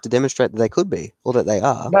could. You have to demonstrate that they could be, or that they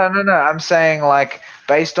are. No. I'm saying, like,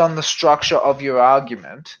 based on the structure of your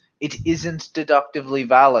argument, it isn't deductively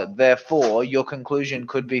valid. Therefore, your conclusion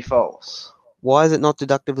could be false. Why is it not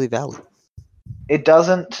deductively valid? It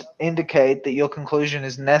doesn't indicate that your conclusion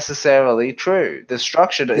is necessarily true. The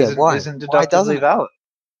structure isn't deductively valid.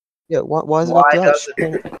 Yeah, why is it Why not valid?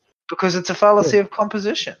 doesn't it? Because it's a fallacy of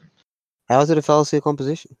composition. How is it a fallacy of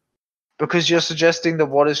composition? Because you're suggesting that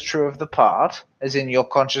what is true of the part, as in your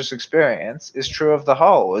conscious experience, is true of the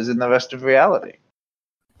whole, as in the rest of reality.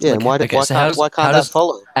 Yeah, and why can't that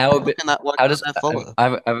follow? I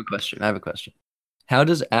have a question. How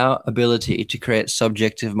does our ability to create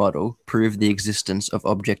subjective model prove the existence of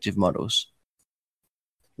objective models?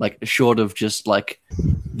 Like, short of just like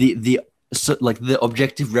the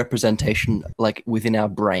objective representation, like within our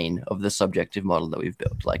brain of the subjective model that we've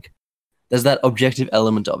built. Like, there's that objective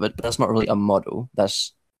element of it, but that's not really a model.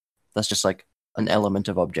 That's just like an element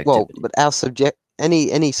of objectivity. Well, but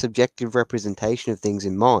any subjective representation of things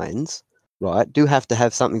in minds, right, do have to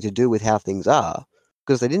have something to do with how things are.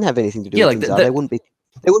 Because they didn't have anything to do with things are, they wouldn't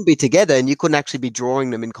be together, and you couldn't actually be drawing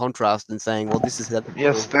them in contrast and saying, well, this is how.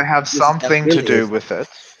 Yes, they have something to do with it.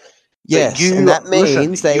 Yes, and that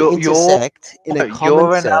means they intersect in a common set.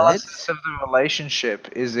 Your analysis of the relationship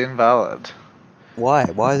is invalid. Why?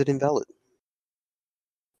 Why is it invalid?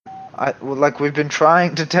 Like we've been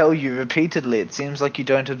trying to tell you repeatedly, it seems like you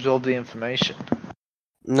don't absorb the information.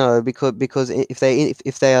 No, because if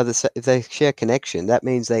they share connection, that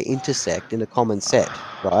means they intersect in a common set,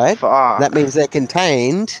 right? Fuck. That means they're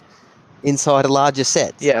contained inside a larger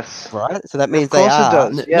set. Yes. Right. So that means of course they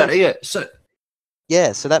are. It does.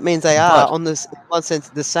 Yes. So that means they are on this, in one sense,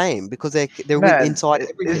 the same because they're inside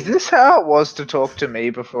everything. Is this how it was to talk to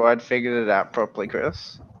me before I'd figured it out properly,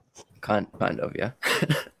 Chris? Kind of, yeah.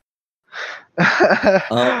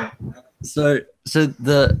 So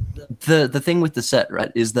the thing with the set,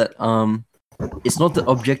 right, is that it's not that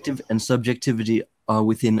objective and subjectivity are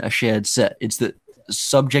within a shared set. It's that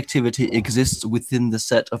subjectivity exists within the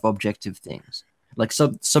set of objective things. Like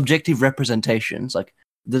subjective representations, like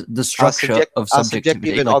the structure of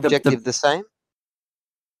subjectivity. Subjective and objective the same?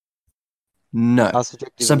 No.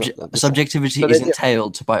 Subjectivity is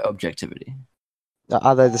entailed by objectivity.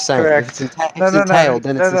 Are they the same? Correct. If it's entailed,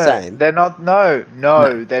 then it's the same. They're not. No,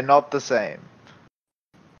 they're not the same.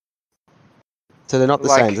 So they're not the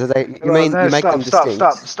same. So you make them distinct.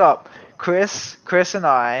 Stop. Chris and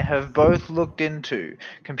I have both looked into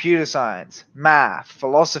computer science, math,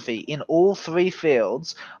 philosophy. In all three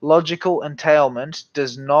fields, logical entailment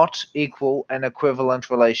does not equal an equivalent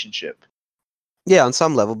relationship. Yeah, on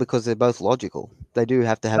some level, because they're both logical. They do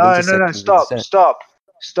have to have intersections. No,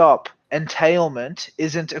 stop. Entailment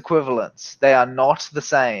isn't equivalence. They are not the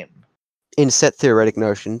same. In set theoretic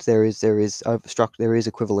notions, there is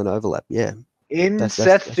equivalent overlap. Yeah. In a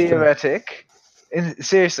set theoretic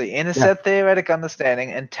understanding,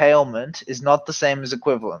 entailment is not the same as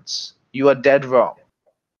equivalence. You are dead wrong.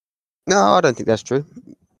 No, I don't think that's true.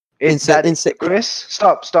 Chris,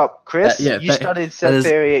 stop. Chris, you studied set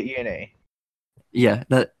theory at uni. Yeah,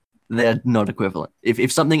 that they're not equivalent.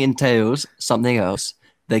 If something entails something else,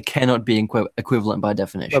 they cannot be equivalent by No,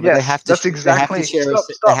 definition. but they Yes, have to. that's They have exactly- to share. stop,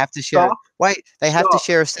 They stop, have to share. stop, Wait, they have to stop.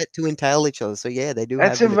 share a set to entail each other. So yeah, they do.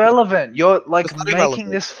 That's have an irrelevant. You're like It's not making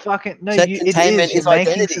irrelevant. this fucking no. Set It containment is. You're is making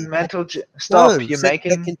identity. some mental. Stop. No, You're set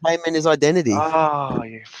making. containment is identity. Oh,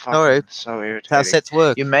 you fucking Sorry. so That's how irritating. sets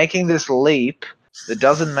work. You're making this leap that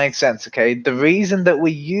doesn't make sense. Okay, the reason that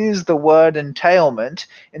we use the word entailment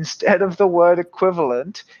instead of the word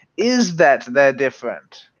equivalent is that they're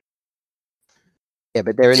different. Yeah,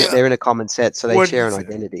 but they're in a common set, so they What share an is it?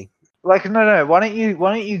 identity. Like no. Why don't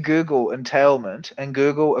you Google entailment and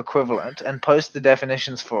Google equivalent and post the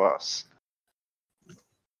definitions for us?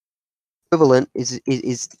 Equivalent is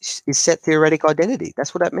set theoretic identity.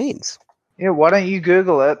 That's what that means. Yeah, why don't you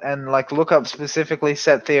Google it and like look up specifically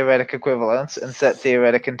set theoretic equivalence and set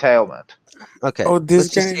theoretic entailment? Okay. Oh, this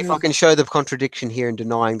Let's just guy see if is- I can show the contradiction here in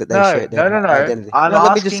denying that they No, share their no. identity. I'm No,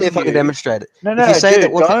 let me just see asking if I can you- demonstrate it. No, If you say dude,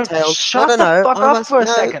 that what's don't entailed- shut No, no, the fuck I'm up for a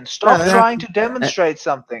no, second. Stop no. trying to demonstrate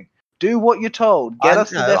something. Do what you're told. Get us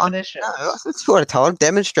the definition. No, that's what I told. I'm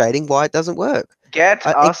demonstrating why it doesn't work. Get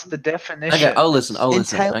I think- us the definition. Okay, I'll listen. I'll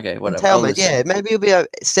listen. Entail- Okay, whatever. I'll Entailment, listen. yeah, maybe you'll be a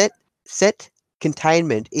set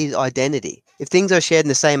containment is identity. If things are shared in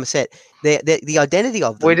the same set, the identity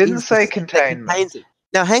of them. We didn't is the say set that containment. contains it.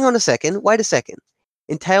 Now, hang on a second. Wait a second.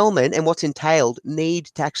 Entailment and what's entailed need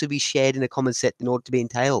to actually be shared in a common set in order to be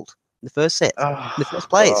entailed in the first set. Oh, in the first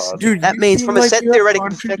place. God. Dude, That you means seem from a like set you have theoretic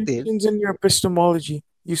perspective- contradictions in your epistemology.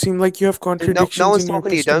 You seem like you have No, contradictions no one's in your talking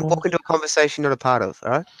to you. Don't epistemology. walk into a conversation you're not a part of. All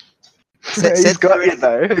right. He's got you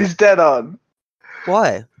though. He's dead on.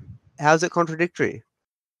 Why? How's it contradictory?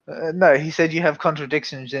 No, he said you have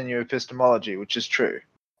contradictions in your epistemology, which is true.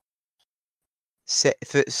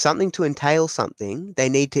 For something to entail something, they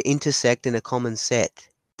need to intersect in a common set.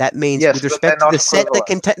 That means, Yes, with but respect they're to the not set that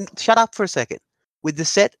equivalent. shut up for a second. With the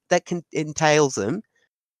set that entails them,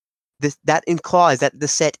 that implies that the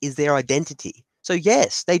set is their identity. So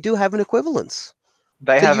yes, they do have an equivalence.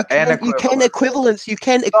 They So have you an can equivalence. You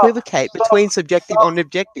can Stop, equivocate stop, between subjective stop, and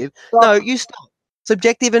objective. stop. No, you stop.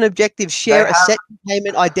 Subjective and objective share a have- set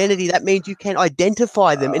containment identity. That means you can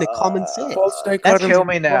identify them in a common set. False dichotomy. Kill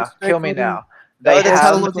me now. False Kill me dichotomy. now. They No, that's how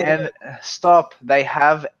have to look at an stop. They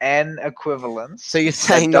have an equivalence. So you're that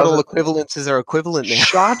saying not all doesn't- equivalences are equivalent now?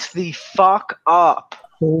 Shut the fuck up.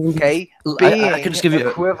 Holy Okay, I being can just give you.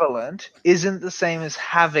 equivalent isn't the same as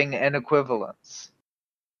having an equivalence.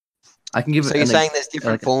 I can give. So an you're ex- saying there's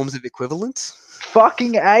different okay. forms of equivalence?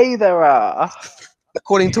 Fucking A, there are.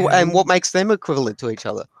 According to and what makes them equivalent to each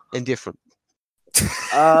other and different?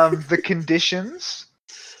 The conditions.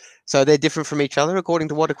 So they're different from each other according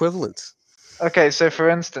to what equivalence? Okay, so for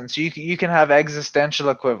instance, you can have existential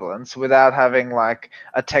equivalence without having like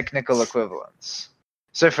a technical equivalence.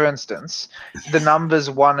 So for instance, the numbers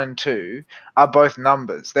 1 and 2 are both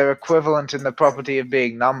numbers. They're equivalent in the property of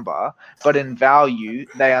being number, but in value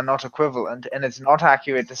they are not equivalent, and it's not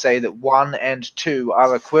accurate to say that 1 and 2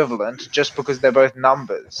 are equivalent just because they're both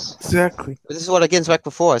numbers. Exactly. But this is what I get back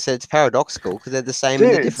before. I said it's paradoxical because they're the same and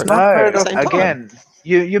they're Dude, different. not no, paradox- Same time. again,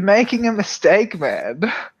 you're making a mistake, man.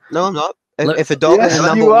 No, I'm not. Look- If a dog Yes, and a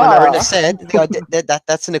number you one are in are. a set,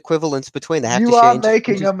 that's an equivalence between. They have to You share. are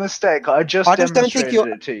making a mistake. I just I just don't think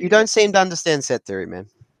demonstrated it to you. You don't seem to understand set theory, man.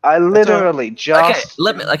 I literally just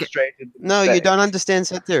let me- okay. demonstrated the No, you mistake. don't understand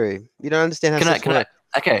set theory. You don't understand how Can I? sets Can I? work.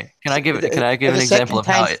 Okay. Can I give? The- Can I give the an set example of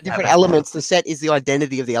how contains it different happens? elements? The set is the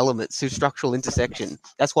identity of the elements through structural intersection.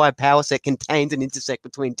 That's why a power set contains and intersect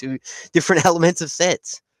between two different elements of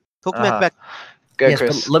sets. Talk Uh-huh. about Go, Yes,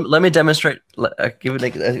 Chris. but let me demonstrate. Give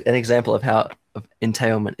an example of how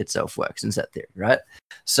entailment itself works in set theory, right?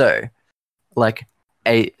 So, like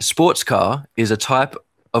a sports car is a type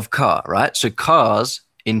of car, right? So cars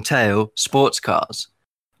entail sports cars.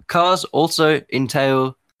 Cars also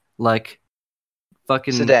entail like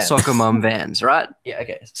fucking Sedans. soccer mom vans, right? Yeah,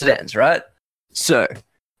 okay, sedans, right? So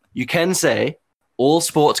you can say all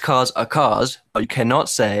sports cars are cars, but you cannot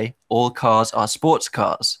say all cars are sports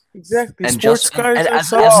cars. Exactly. And Sports just cars and are as,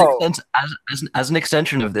 so- as an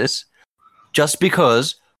extension of this, just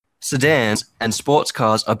because sedans and sports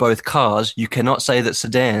cars are both cars, you cannot say that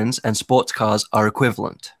sedans and sports cars are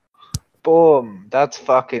equivalent. Boom. That's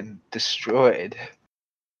fucking destroyed.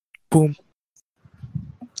 Boom.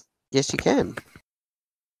 yes, you can.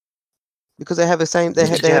 Because they have the same. They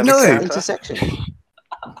have No. the same intersection.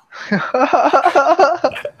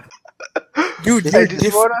 Dude, This you're, is- Did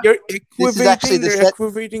you wanna- you're is actually the you're set-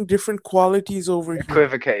 equivating different qualities over here.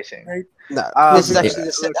 Equivocating. Right. No, Um, this is actually yeah.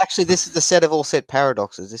 the set. Actually, this is the set of all set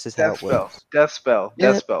paradoxes. This is how Death it spell. works. Death spell.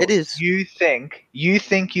 Yeah, Death spell. it is. You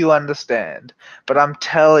think you understand, but I'm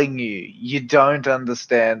telling you, you don't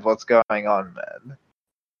understand what's going on, man.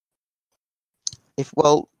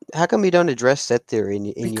 How come you don't address set theory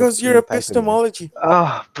in Because your you're paper, man? epistemology.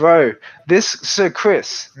 Oh, bro. So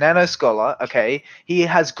Chris, nanoscholar, okay, he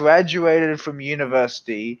has graduated from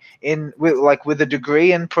university with a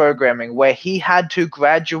degree in programming where he had to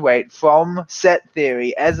graduate from set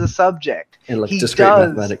theory as a subject. In like He discrete does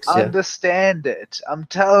mathematics, yeah. understand it. I'm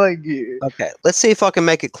telling you. Okay, let's see if I can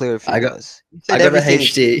make it clear for you I got- guys. You I said got a everything-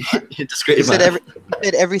 HD in discrete You said, math. you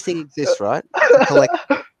said everything exists, right? Collect-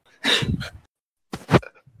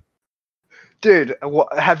 Dude,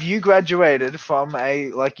 have you graduated from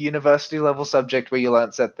a university level subject where you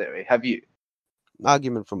learned set theory? Have you?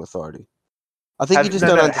 argument from authority. I think Have, you just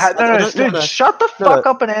no, don't no, ha- understand. no, dude, shut the No, fuck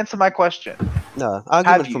no. up and answer my question. No,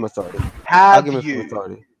 argument you? from authority. Have Argument you? from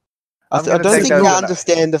authority. I'm I gonna don't take think that you as a no.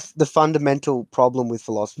 understand the fundamental problem with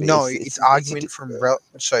philosophy. No, it's argument from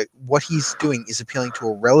so what he's doing is appealing to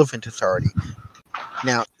a relevant authority.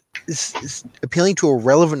 Now, this appealing to a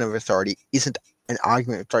relevant authority isn't an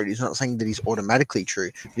argument of authority. He's not saying that he's automatically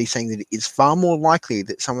true, but he's saying that it's far more likely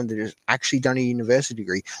that someone that has actually done a university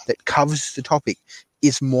degree that covers the topic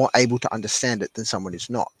is more able to understand it than someone who's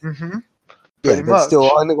not. Mm-hmm. Yeah, pretty but much.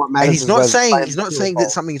 still, only what matters And he's is not whether saying claims he's not true or saying that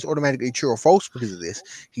false. something is automatically true or false because of this.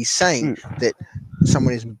 He's saying that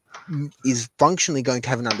someone is functionally going to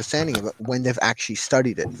have an understanding of it when they've actually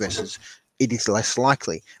studied it versus it is less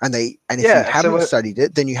likely. And if Yeah, you haven't so studied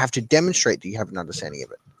it, then you have to demonstrate that you have an understanding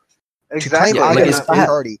of it. Exactly. To claim Yeah, like argument it's- of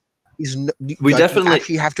authority is We definitely- you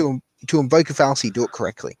actually have to invoke a fallacy, do it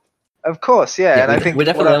correctly. Of course, yeah, Yeah, and we I de- think we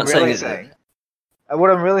definitely what I'm aren't saying really it. saying, what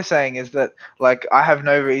I'm really saying is that I have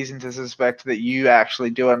no reason to suspect that you actually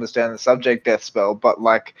do understand the subject death spell, but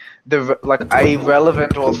a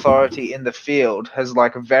relevant authority in the field has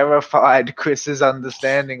verified Chris's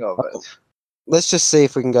understanding of it. Let's just see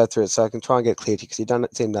if we can go through it, so I can try and get clear to you, because you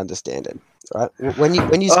don't seem to understand it. Right?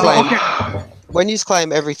 When you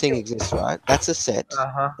claim everything exists, right? That's a set,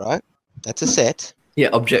 Uh-huh. right? That's a set. Yeah,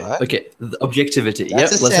 Right. Okay, the objectivity. Yep,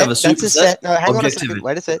 That's a let's set. have a That's a superset. set. No, hang on a Objectivity. second.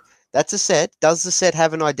 Wait a sec. That's a set. Does the set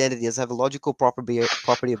have an identity? Does it have a logical property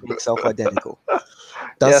of being self-identical?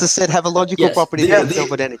 Does the Yes. set have a logical Yes, property the- of being the-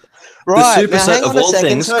 self-identical? The Right. now, hang superset on of a all second,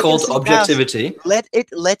 things so I can called see now- objectivity. Let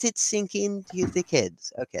it sink into your thick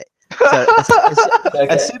heads. Okay. So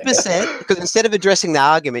a superset, because instead of addressing the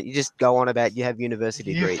argument, you just go on about you have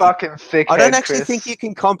university You degrees. fucking thick. I don't actually think you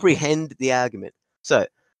can comprehend the argument. So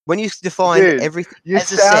when you define Dude, everything You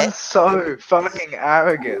as a sound set, so fucking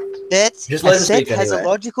arrogant. Just a let him set speak has anyway. a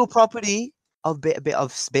logical property of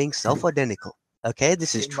being self-identical. Okay,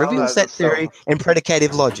 this is Your mum trivial has a set theory and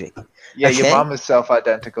predicative logic. Yeah, your Okay. mum is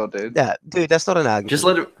self-identical, dude. Yeah, dude, that's not an argument. Just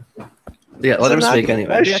let him. Yeah, It's let him not an speak argument.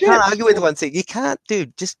 anyway. Dude, I Shit. can't argue with one thing. You can't,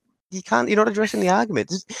 dude. You can't. You're not addressing the argument.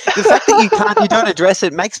 The fact that you don't address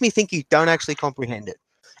it makes me think you don't actually comprehend it.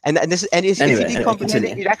 And if Anyway, you did anyway, comprehend it,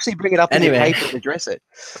 continue. you'd actually bring it up in your Anyway. paper and address it.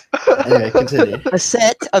 Anyway, continue. A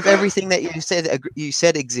set of everything that you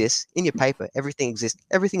said exists in your paper. Everything exists.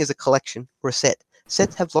 Everything is a collection or a set.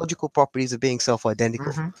 Sets have logical properties of being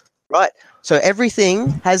self-identical. Mhm. Right. So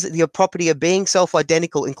everything has the property of being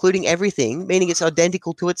self-identical, including everything, meaning it's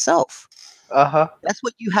identical to itself. Uh-huh. That's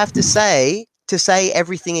what you have to say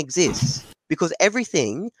everything exists, because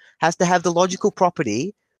everything has to have the logical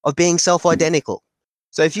property of being self-identical.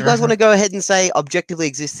 So if you guys Mhm. want to go ahead and say objectively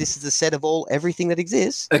exists, this is the set of everything that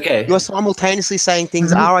exists, Okay. you're simultaneously saying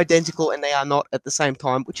things Mhm. are identical and they are not at the same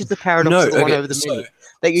time, which is the paradox of the one over the many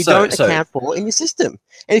that you so- don't so- account for in your system.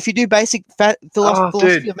 And if you do basic philosophy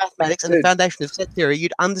dude, of mathematics and dude. the foundation of set theory,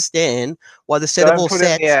 you'd understand why the set of Don't all put in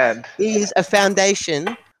sets the end. is a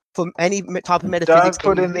foundation for any type of Don't metaphysics.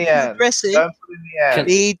 put and in the you end. address it, Don't put in the you end.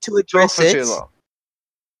 need to Talk address for it. too long.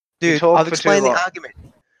 Dude, talk I've for too explained the long. argument.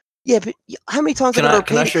 Yeah, but how many times Can have I I-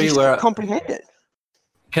 can I repeated show it? you Just where can't I- comprehend it?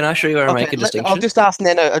 Can I show you where I make a Okay, distinction? I'll just ask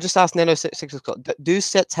Nano 6 o'clock. Do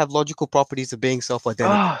sets have logical properties of being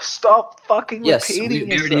self-identical? Oh, stop fucking Yes, repeating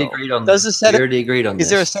we already yourself. agreed on Does this. the set We of- already agreed on Is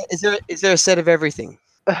there a this. set? Is there a set of everything?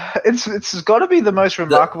 It's got to be the most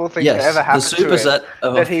remarkable thing to ever happen the to him. superset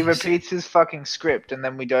of That he repeats his fucking script and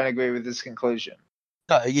then we don't agree with his conclusion.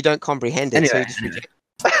 No, you don't comprehend it. So you Anyway, just reject.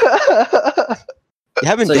 Uh-huh. You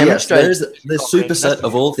haven't so yes, demonstrated. there's the superset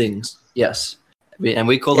of all things. Yes, and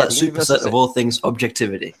we call Yeah, that the universal superset set. of all things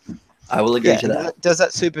objectivity. I will agree Yeah, to that. does that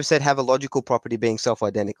superset have a logical property being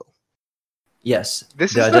self-identical? Yes, This the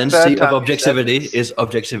is the third identity time of you've said objectivity this. is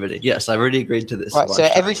objectivity. Yes, I've already agreed to this. a Right. bunch So of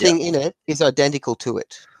times, everything in it is identical to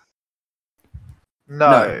it.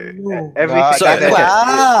 No. No. Everything So, in it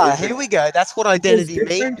okay. is- Here we go. That's what identity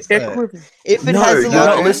Different means. sir. equivalent. If it No, has the you're not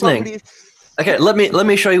logical listening. property- Okay, let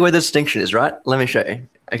me show you where the distinction is. Right, let me show you.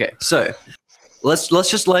 Okay, so let's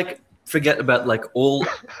just forget about like all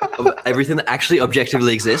of everything that actually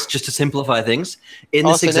objectively exists, just to simplify things. In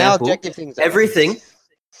this so now example, objective things are- everything.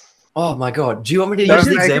 Oh my god! Do you want me to Don't use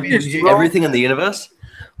the make example me using wrong. everything in the universe?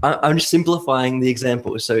 I'm just simplifying the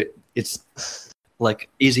example so it's like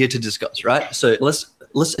easier to discuss, right? So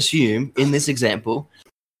let's assume in this example,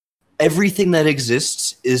 everything that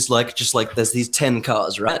exists is like just like there's these 10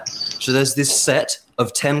 cars, right? So there's this set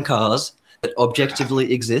of 10 cars that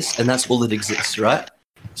objectively exists, and that's all that exists, right?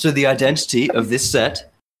 So the identity of this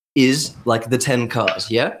set is like the 10 cars,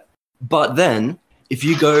 yeah? But then if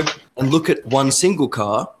you go and look at one single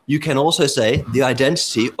car, you can also say the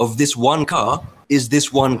identity of this one car is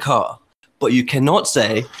this one car. But you cannot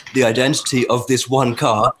say the identity of this one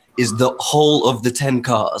car is the whole of the 10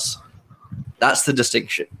 cars. That's the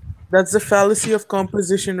distinction. That's the fallacy of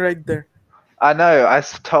composition right there. I know. I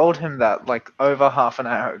told him that like over half an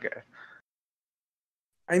hour ago.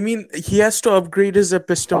 I mean, he has to upgrade his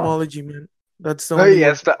epistemology, man. That's the No, only he way.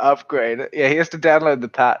 has to upgrade it. Yeah, he has to download the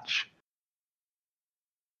patch.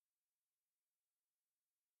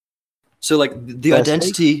 So like the Firstly-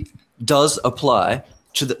 identity does apply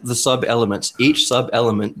to the sub-elements. Each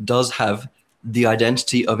sub-element does have the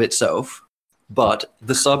identity of itself, but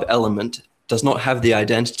the sub-element does not have the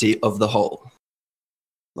identity of the whole.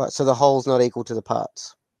 Right, so the whole's not equal to the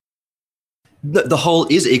parts. The whole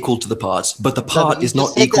is equal to the parts, but the No, part but you is just not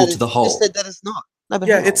said equal that to the You whole. just said that it's not. No, but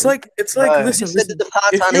Yeah, hang it's on. like No, You listen, just said that the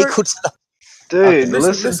parts If aren't you're- equal to the. Dude,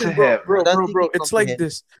 listen, listen to bro, him. bro, I don't bro, think bro. you It's like comprehend.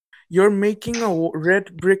 this. You're making a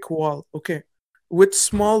red brick wall, okay, with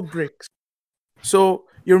small bricks. So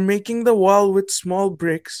you're making the wall with small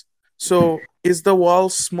bricks. So is the wall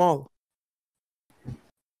small?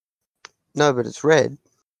 No, but it's red.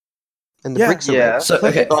 And the Yeah. bricks are Yeah. red. So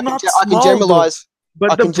okay, But not I can small, generalize.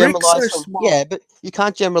 But I the can bricks generalize are from small. yeah, but you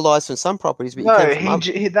can't generalize from some properties, but you No, can from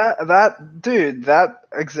others. that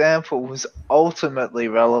example was ultimately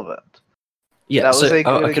relevant. yeah. That So was a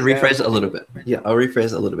good I can rephrase it example. a little bit. Yeah, I'll rephrase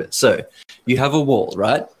it a little bit. So you have a wall,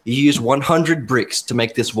 right? You use 100 bricks to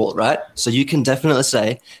make this wall, right? So you can definitely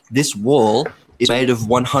say this wall is made of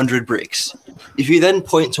 100 bricks. If you then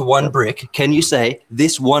point to one brick, can you say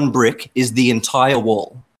this one brick is the entire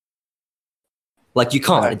wall? Like you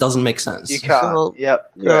can't. No. It doesn't make sense. You can't. Well,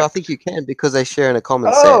 Yep. No, I correct. think you can because they share in a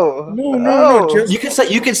common set. Oh No, just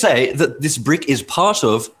You can say that this brick is part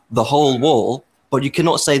of the whole wall, but you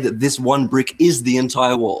cannot say that this one brick is the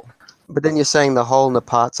entire wall. But then you're saying the whole and the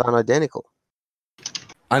parts aren't identical.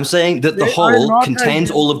 I'm saying that the They are whole not contains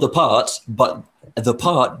identical. all of the parts, but the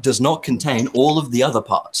part does not contain all of the other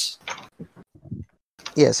parts.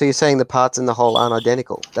 Yeah, so you're saying the parts and the whole aren't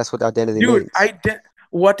identical. That's what identity dude, means.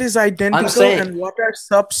 what is identical saying- and what are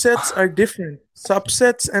subsets are different.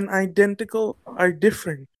 Subsets and identical are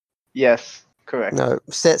different. Yes. Correct. No,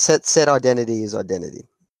 set identity is identity.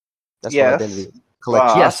 That's Yes. what identity is.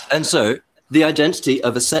 Collection. Yes, and so the identity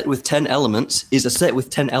of a set with 10 elements is a set with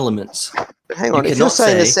 10 elements. But hang You on, if you're cannot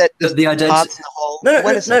saying the say set that is the identity. parts and the whole. No, wait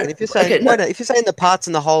no, a second. no. If you're saying Okay, no. if you're saying the parts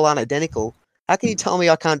and the whole aren't identical, how can you tell me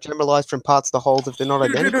I can't generalize from parts to wholes if they're not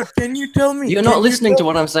Dude, identical? can you tell me? You're can not you listening to tell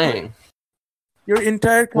what me I'm saying. Your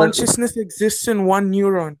entire Well- consciousness exists in one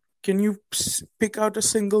neuron. Can you pick out a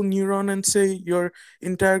single neuron and say your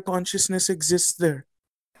entire consciousness exists there?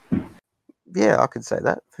 Yeah, I could say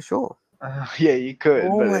that for sure. Yeah, you could,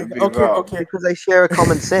 Oh but my it'd be god. wrong. Okay. Because they share a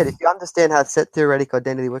common set. If you understand how set theoretic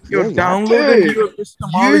identity works, You're yeah, you have to. downloading Dude, your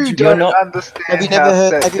epistemology. You You're don't not- understand Have you how never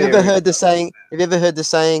heard? set Have you ever theory- heard the saying? Have you ever heard the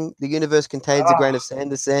saying? The universe contains a grain Ah. of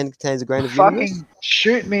sand. The sand contains a grain of universe. Fucking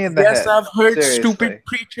shoot me in the Yes, head. I've heard Seriously. stupid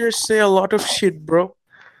preachers say a lot of shit, bro.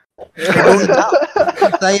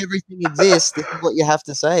 To say everything exists, this is what you have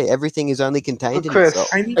to say. Everything is only contained in Chris, itself.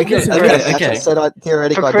 I mean, Okay, listen, okay, That's listen. okay. what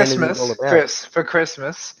theoretic For identity Christmas, is all about. Chris, for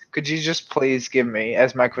Christmas, could you just please give me,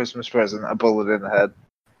 as my Christmas present, a bullet in the head?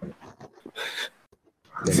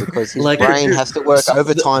 Yeah, because his Like- brain has to work So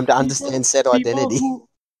overtime to understand set identity.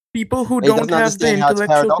 People who He don't doesn't have the understand how it's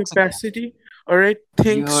intellectual paradoxical. capacity, all right,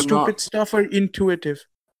 think You're stupid not- stuff are intuitive.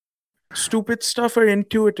 Stupid stuff are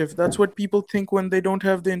intuitive. That's what people think when they don't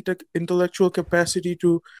have the intellectual capacity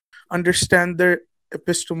to understand their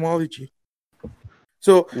epistemology.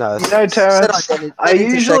 So, No, You know, set Terrence, identity- I set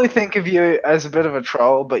intersect- usually think of you as a bit of a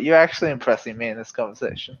troll, but you're actually impressing me in this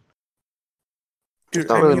conversation. dude, It's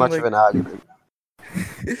not I really mean, much like, of an argument.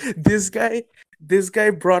 this guy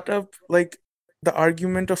brought up like the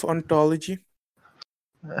argument of ontology,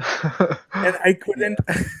 and I couldn't.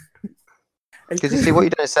 Because you see, what you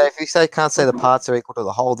don't say, if you say can't say the parts are equal to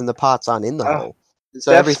the whole, then the parts aren't in the Oh, whole.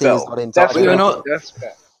 So Death everything is spell. not Death entirely. We're spell. not- Death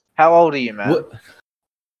spell. How old are you, man? What?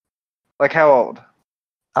 Like, how old?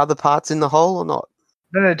 Are the parts in the whole or not?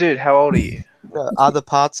 No, dude, how old are you? Are the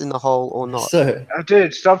parts in the whole or not? So,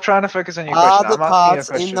 Dude, stop trying to focus on your Are question. the I'm asking you a parts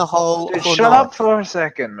question. in the whole Dude, or shut not? up for a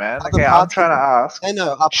second, man. Are the Okay, I'm parts trying to in- ask.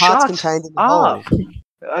 No, are parts Shut contained in the up. whole?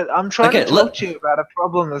 I'm trying Okay, to talk to you about a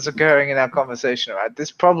problem that's occurring in our conversation, right?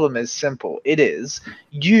 This problem is simple. It is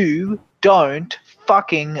you don't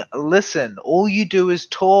fucking listen. All you do is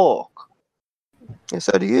talk. Yeah,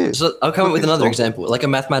 so do you. I'll come up with Look who's another talking. example, like a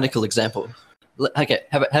mathemaatical example. Okay,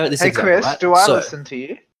 how about this Hey, example, Chris, right? do I So, listen to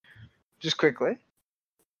you? Just quickly.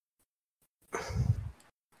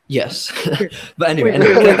 yes. But anyway,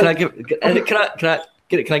 Wait, can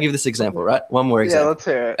I give this example, right? One more Yeah, example. let's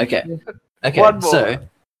hear it. Okay. One more.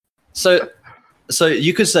 So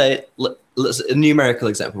you could say a numerical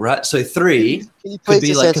example, right? So 3 Can you could please be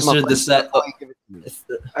just like answer my considered the question set before of. you give it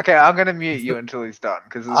to me? Okay, I'm gonna mute you until he's done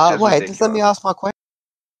because it's just Wait, ridiculous. just let me ask my question.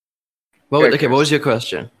 Well, Go, okay, what Chris. was your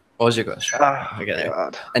question? Oh, Okay, anyway.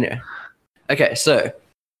 God. Anyway, okay, so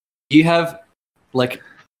you have like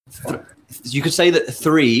you could say that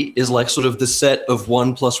 3 is like sort of the set of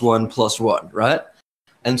 1 plus 1 plus 1, right?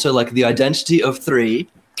 And so like the identity of 3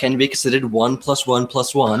 can be considered 1 plus 1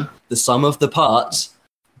 plus 1, the sum of the parts.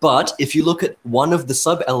 But if you look at one of the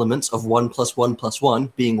sub-elements of 1 plus 1 plus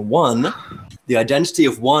 1 being 1, the identity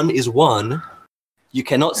of 1 is 1. You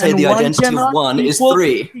cannot say And the one identity of cannot 1 is equal to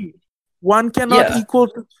 3. three. One cannot Yeah. equal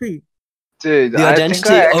to 3. Dude, The I identity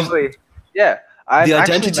think I of- actually, yeah, I The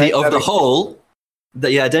actually identity made of that the whole,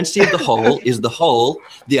 the identity of the whole is the whole.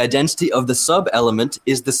 The identity of the sub-element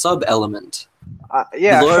is the sub-element.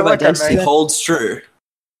 yeah, The I law feel of like identity holds true.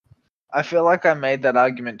 I feel like I made that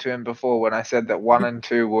argument to him before when I said that 1 and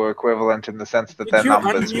 2 were equivalent in the sense that Could they're you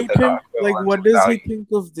numbers, but unmute they're him? not Like, equivalent what in does he value. think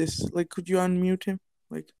of this? Like, could you unmute him?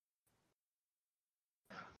 Like,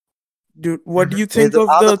 dude, what do you think of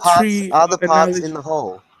Are the parts, three are the parts analogy? in the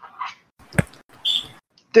whole?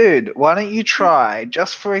 Dude, why don't you try,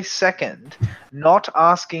 just for a second, not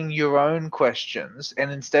asking your own questions and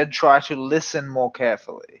instead try to listen more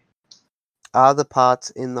carefully? Are the parts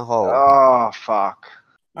in the whole? Oh, fuck.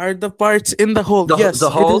 Are the parts in the whole? The- Yes, the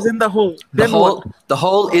it whole- is in the whole. The Then whole, what? the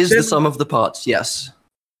whole is the Then sum what? of the parts. Yes.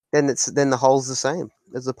 Then the whole's the same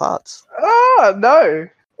as the parts. Oh, no.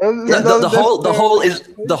 No, the whole is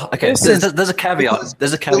the okay. Listen. There's a caveat.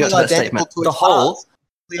 There's a caveat to Really that identical statement. to The its whole, parts.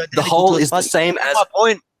 Really the identical whole to its is the parts. same That's as. my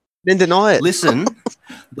point. Then deny it. Listen,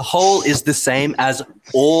 the whole is the same as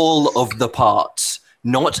all of the parts,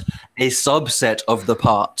 not a subset of the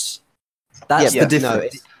parts. That's Yeah, the but no,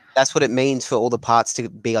 difference. That's what it means for all the parts to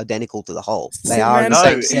be identical to the whole. They are in the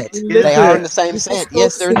Semantic. same set. No, They are in the it's- same it's set. called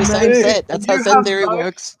Yes, they're in the same semantic. set. That's how You set have theory no-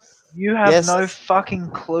 works. You have Yes. no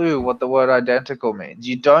fucking clue what the word identical means.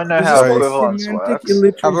 You don't know This how is called equivalence semantic works.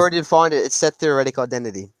 illiteracy. I've already defined it. It's set theoretic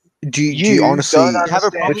identity. Do you honestly? don't have a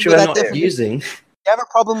understand problem Which you with are that not definition? using. Do you have a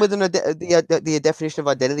problem with the definition of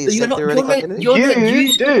identity as You're set not, theoretic you're,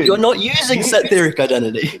 identity? Dude. not using You- set theoretic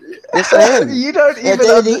identity. Yes, I am. You don't even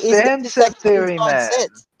Identity is understand the set second theory, defined man. set.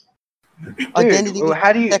 Dude, Identity well, is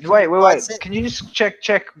how do the you second wait? defined set. Can you just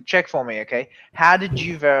check for me, okay? How did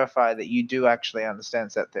you verify that you do actually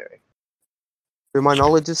understand set theory? Through my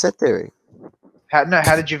knowledge of set theory. How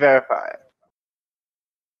did you verify it?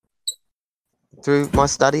 Through my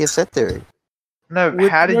study of set theory. No, With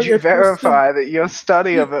how did your you verify that your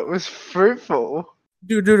study of it was fruitful?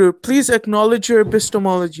 Dude, please acknowledge your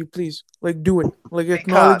epistemology, please. Like, do it. Like, He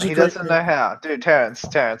acknowledge can't. He it right doesn't now. know how. Dude,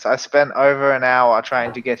 Terrence, I spent over an hour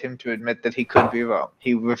trying to get him to admit that he could be wrong.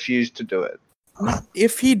 He refused to do it.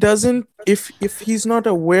 If he doesn't, if he's not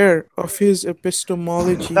aware of his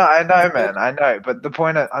epistemology, No, I know, man. I know. But the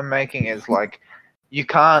point I'm making is, like, you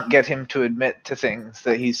can't get him to admit to things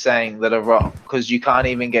that he's saying that are wrong because you can't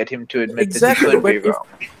even get him to admit Exactly, that he could but be if- wrong.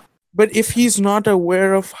 but if he's not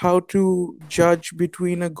aware of how to judge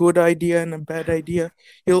between a good idea and a bad idea,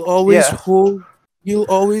 he'll always Yeah. hold No,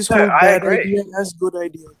 I bad agree. idea as good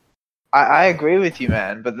idea. I agree with you,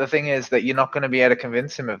 man. But the thing is that you're not going to be able to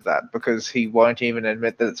convince him of that because he won't even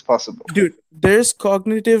admit that it's possible. Dude, there's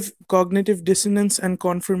cognitive dissonance and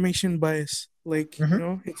confirmation bias. Like,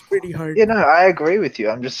 Mhm. it's pretty hard. Yeah, no, I agree with you.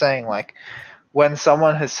 I'm just saying, like, when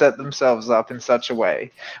someone has set themselves up in such a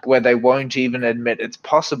way where they won't even admit it's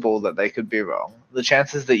possible that they could be wrong, the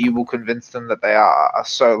chances that you will convince them that they are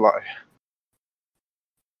so low.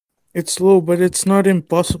 It's low, but it's not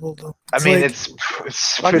impossible though. I It's mean, like- it's I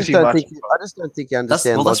just pretty don't much. think you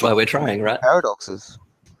understand. That's why logical we're trying, right? paradoxes.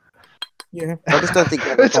 yeah. I just don't think.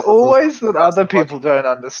 It's always that other people don't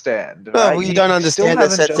understand. No, Right? well, you don't still understand that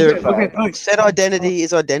haven't set theory. justified. Okay, Set identity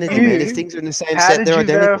is identity, You- man. If things are in the same How set, did they're you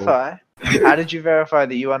identical. verify? How did you verify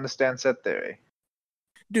that you understand set theory?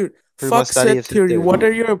 Dude, Through my Fuck study set of set theory. theory. What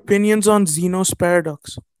are your opinions on Zeno's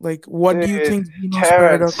paradox? Like, what do you Dude, think Zeno's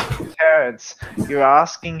paradox? Terrence, you're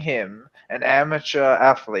asking him, an amateur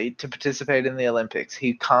athlete, to participate in the Olympics.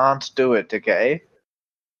 He can't do it, okay?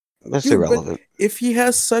 That's Dude, but irrelevant. if he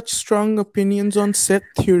has such strong opinions on set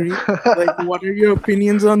theory, like, what are your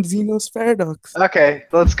opinions on Zeno's paradox? Okay,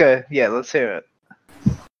 let's go. Yeah, let's hear it.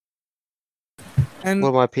 And What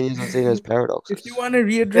are my opinions on Zeno's paradoxes? if you want to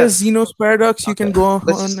readdress Yes. Zeno's paradox, you can Okay, go on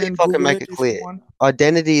let's just see and if I can Google make it it if clear. you want.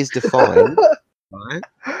 Identity is defined right,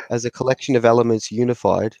 as a collection of elements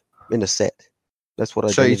unified in a set. That's what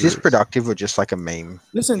So identity is this is. productive or just like a meme?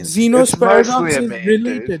 Listen, It's Zeno's mostly paradox a is meme,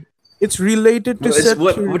 related. It's related to Well, it's set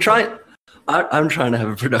what theory. we're trying. I'm trying to have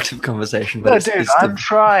a productive conversation, but No, it's, dude, it's I'm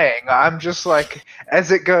trying. I'm just like,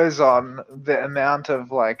 as it goes on, the amount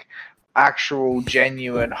of like actual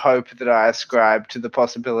genuine hope that I ascribe to the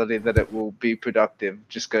possibility that it will be productive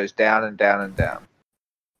just goes down and down and down.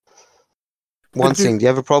 One But dude- thing, do you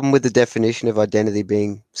have a problem with the definition of identity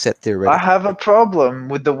being set I theoretical? have a problem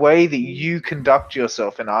with the way that you conduct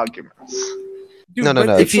yourself in arguments. Dude, No, no, but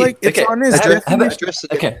no. It's If you- like it's okay, on his have- have a-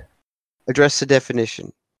 definition. Address the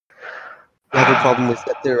definition. You have a problem with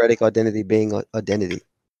set theoretic identity being identity.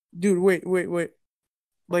 Dude, wait.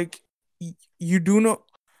 Like, you do know.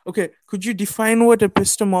 Okay, could you define what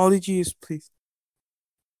epistemology is, please?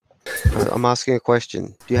 I'm asking a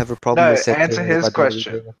question. Do you have a problem No, with set answer theoretic his identity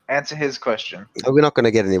question. being- Answer his question. Oh, we're not going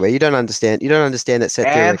to get anywhere. You don't understand. You don't understand that set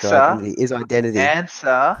theoretic Answer. identity is identity.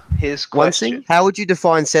 Answer his One question. thing, how would you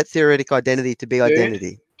define set theoretic identity to be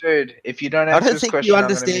identity? Dude, if you don't I answer don't his think question, you I'm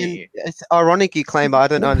gonna understand. mute you. It's ironic you claim I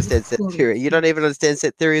don't understand set theory. You don't even understand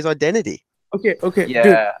set theory is identity. Okay, dude.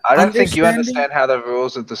 Yeah, I don't think you understanding- understand how the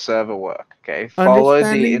rules of the server work, okay? Follow the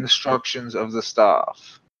Understanding- instructions of the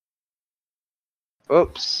staff.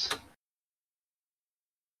 Oops.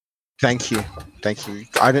 Thank you.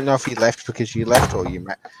 I don't know if he left because you left or you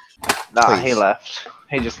met. Nah, he Please. left.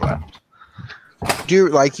 He just left. You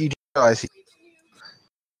do realize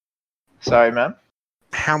Sorry, man.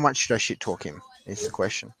 how much should I shit talk him? Is the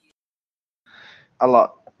question. A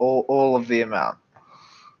lot. All of the amount.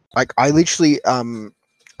 Like I literally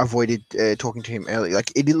avoided talking to him early.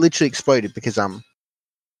 Like it literally exploded because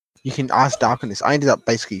you can ask Dark on this. I ended up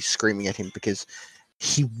basically screaming at him because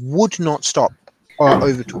he would not stop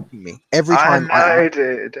over talking me every time. I know,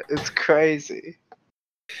 dude. It's crazy.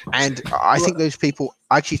 And I think those people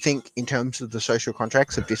I actually think in terms of the social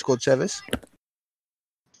contracts of Discord servers,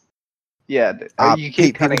 Yeah, dude. You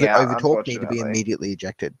keep people cutting that out, overtalk need to be unfortunately. immediately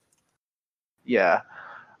ejected. Yeah.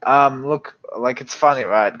 Look, like it's funny,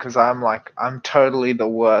 right? Because I'm totally the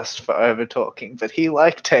worst for over talking, but he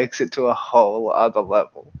like takes it to a whole other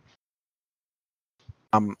level.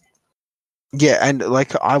 Yeah, and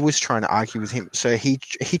like I was trying to argue with him, so he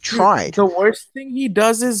Dude, tried. The worst thing he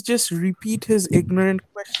does is just repeat his ignorant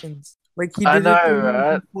questions. Like he I did it to know, me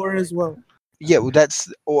right? before as well. Yeah, well,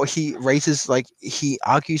 or he raises like he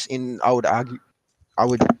argues in I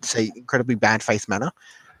would say incredibly bad faith manner,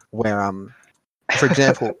 where for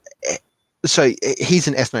example, so he's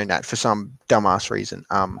an ethnonat for some dumbass reason.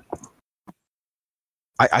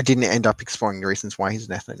 I didn't end up exploring the reasons why he's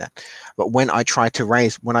an ethnonat, but when I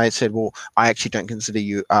said, well, I actually don't consider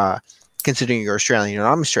you considering you're Australian and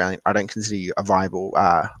I'm Australian, I don't consider you a viable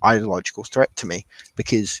ideological threat to me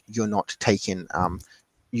because you're not taken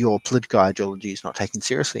your political ideology is not taken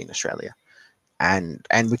seriously in Australia. And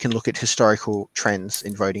we can look at historical trends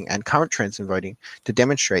in voting and current trends in voting to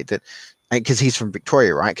demonstrate that, because he's from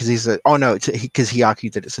Victoria, right? Because because he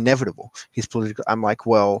argued that it's inevitable. His political, I'm like,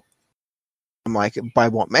 by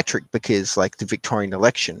what metric? Because like the Victorian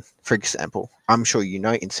election, for example, I'm sure you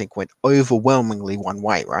know NSYNC went overwhelmingly one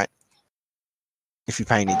way, right? If you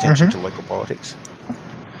pay any attention to local politics.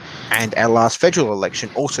 And our last federal election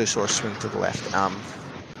also saw a swing to the left.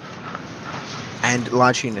 And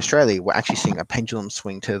largely in Australia, we're actually seeing a pendulum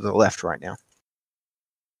swing to the left right now.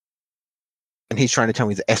 And he's trying to tell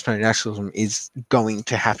me that ethno-nationalism is going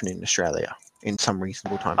to happen in Australia in some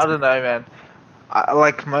reasonable time. I don't know, man.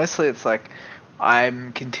 Mostly it's like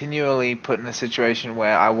I'm continually put in a situation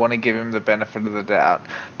where I want to give him the benefit of the doubt,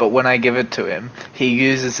 but when I give it to him, he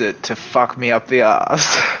uses it to fuck me up the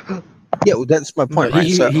ass. Yeah, well, that's my point, right? He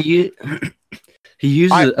uses it as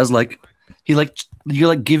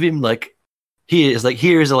you give him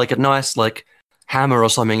here is a nice hammer or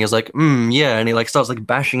something. Is yeah, and he starts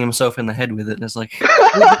bashing himself in the head with it, and it's like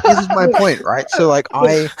this is my point, right? So I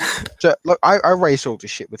raised all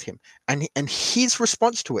this shit with him, and his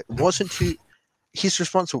response to it was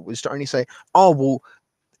to only say, oh well,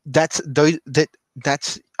 that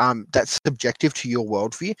that's subjective to your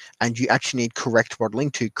worldview, and you actually need correct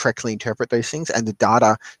modeling to correctly interpret those things. And the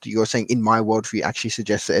data that you're saying in my worldview actually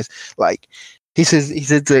suggests that, like, he says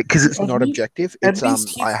that because it's At not least- objective, At it's least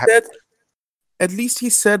he I have said. At least he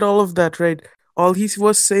said all of that, right? All he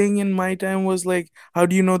was saying in my time was like, "How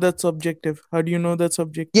do you know that's objective? How do you know that's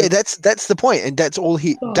objective?" yeah, that's the point, and that's all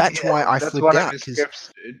he. That's why I That's flipped one out of his because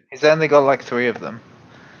scripts, dude. He's only got like 3 of them.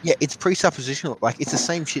 yeah, it's presuppositional. Like it's the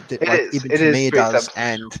same shit that It like is. Ibn It is Taymiyyah does, presuppositional.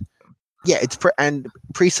 and yeah, it's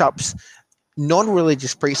presups.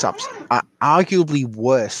 Non-religious presups are arguably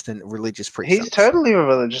worse than religious presups. He's totally a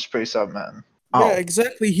religious precept man. Yeah, Oh.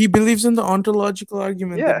 exactly. He believes in the ontological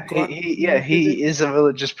argument. Yeah, that God he is a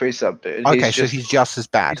religious precept, dude. Okay, so he's just as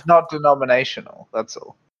bad. He's not denominational. That's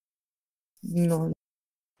all. No.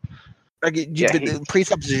 Like, Yeah, but the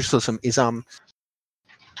presuppositionalism is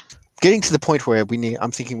getting to the point where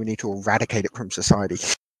I'm thinking we need to eradicate it from society.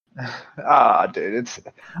 Dude, You I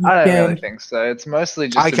don't really can. think so. It's mostly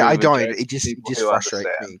just. a bit I of a don't. joke It to just people who frustrates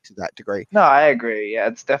understand. me to that degree. No, I agree. Yeah,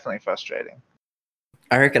 it's definitely frustrating.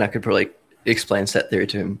 I reckon I could probably explain set theory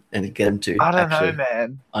to him and get him to I don't know, actually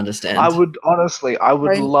man. understand. I would honestly, I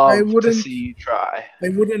would I love to wouldn't- see you try. I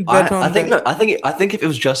wouldn't bet on I think that. no, I think if it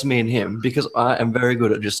was just me and him, because I am very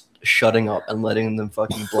good at just shutting up and letting them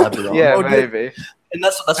fucking blabber on. Yeah, Oh, dude. maybe. And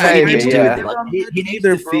that's what he Maybe, needs to do yeah. with it. Like, he needs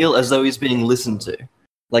Either, to bro. feel as though he's being listened to.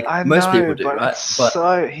 Like I most know, people do, but right? it's But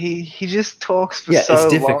so he just talks for Yeah, it's so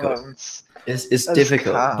difficult. long. and it's I just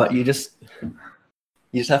difficult. can't. But you just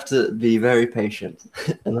have to be very patient.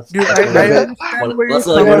 And that's, Dude, that's I one of my- understand one- where that's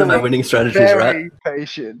you're like one coming of my from. winning strategies, right? Very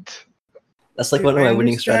patient, That's like Dude, one of I my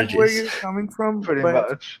winning understand where strategies. you're coming from, pretty but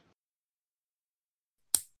much.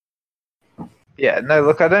 Yeah, no,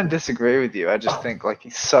 look, I don't disagree with you. I just think like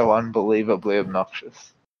he's so unbelievably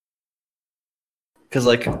obnoxious. Because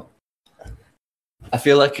like I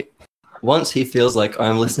feel like once he feels like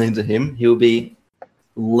I'm listening to him, he'll be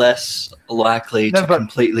less likely No, to but-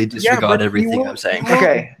 completely disregard but he everything won't- I'm saying. he won't-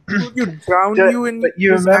 Okay, Will you drown Do- you in but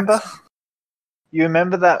you his remember? accent? You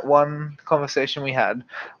remember that one conversation we had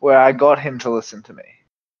where I got him to listen to me?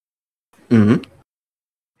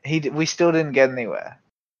 Mm-hmm. We still didn't get anywhere.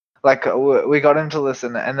 Like we got him to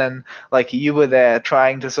listen, and then like you were there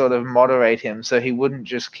trying to sort of moderate him so he wouldn't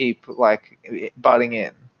just keep like butting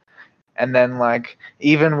in. And then like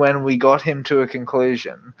even when we got him to a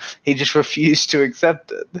conclusion, he just refused to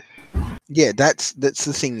accept it. Yeah, that's the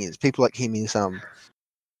thing is people like him is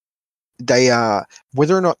they are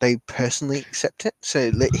whether or not they personally accept it.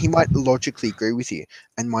 So he might logically agree with you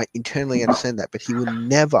and might internally understand that, but he will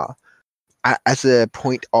never, as a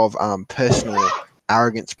point of personal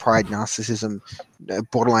arrogance, pride, narcissism,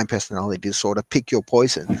 borderline personality disorder, pick your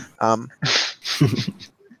poison, will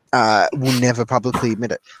never publicly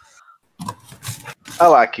admit it. I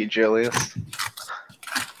like you, Julius.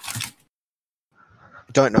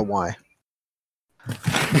 Don't know why.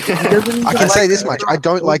 He doesn't even I can say like this that. much. I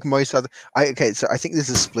don't like most other. So I think there's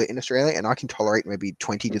a split in Australia, and I can tolerate maybe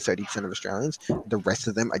 20 to 30% of Australians. The rest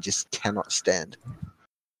of them I just cannot stand.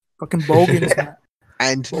 Fucking bogans. man.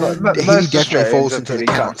 And Well, he most definitely Australians falls are into the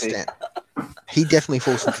pretty cannot cunty. stand. He definitely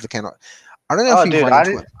falls into the cannot. I don't know Oh, if you've dude, run I into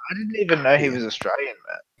didn't, him. I didn't even know he Yeah. was Australian,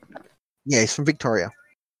 man. Yeah, he's from Victoria.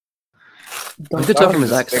 You could tell from his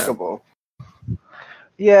That's accent. despicable.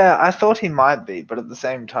 Yeah, I thought he might be, but at the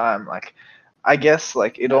same time, like, I guess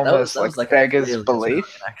like it almost That was like a beggars really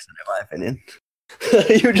belief. accent, in my opinion.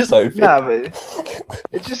 You were just hoping. No, but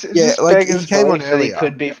it just Yeah, like, he beggars came on belief that he earlier.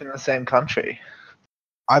 could be from the same country.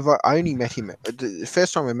 I only met him. The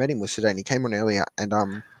first time I met him was today, and he came on earlier.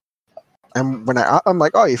 And when I'm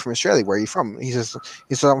like, "Oh, you're from Australia? Where are you from?" He says,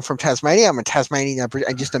 "I'm from Tasmania. I'm a Tasmanian Aboriginal."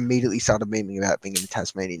 And just immediately started memeing about being a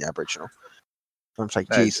Tasmanian Aboriginal. I'm just like,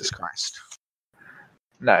 No, Jesus Christ!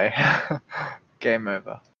 No, game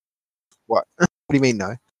over. What do you mean,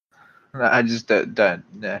 no? No, I just don't.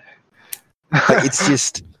 No. Like, it's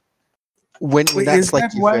just when Wait, that's is like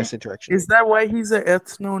that your why- first interaction. Is that why he's an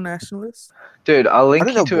ethno-nationalist? Dude, I'll link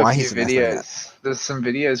don't you know to a why few he's messing with that. videos. There's some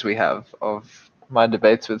videos we have of my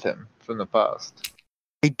debates with him from the past.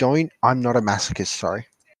 I'm not a masochist. Sorry.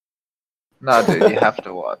 No, dude, you have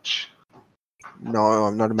to watch. No,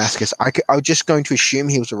 I'm not a masochist. I was just going to assume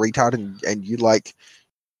he was a retard, and you like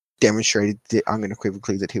demonstrated that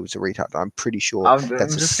unequivocally that he was a retard. I'm pretty sure I'm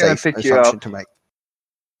that's a just gonna safe pick you assumption up. to make.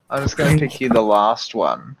 I'm just gonna pick you the last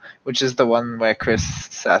one, which is the one where Chris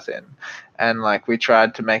sat in, and like we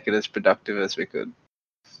tried to make it as productive as we could.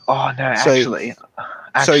 Oh no, So- actually,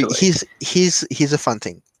 So here's a fun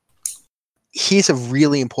thing. Here's a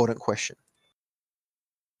really important question.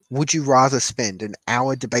 Would you rather spend an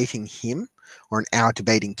hour debating him or an hour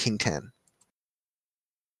debating King Tan?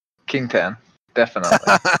 King Tan. Definitely.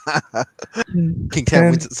 King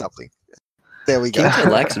Tan wins at something. There we go. King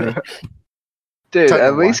Tan likes me. Dude, Don't know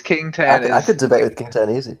at least King Tan is. I could debate with King Tan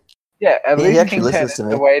easy. Yeah, at he least actually King Tan listens is to the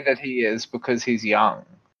me. way that he is because he's young.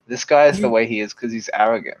 This guy is the way he is because he's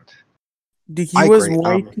arrogant. He I was agree,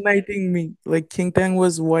 white knighting me. Like King Tang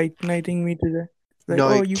was white knighting me today. Like, No,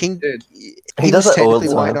 oh, you King. Dude. He does was that all technically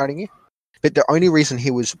the white time. knighting you, but the only reason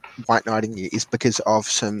he was white knighting you is because of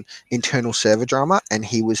some internal server drama, and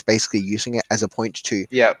he was basically using it as a point to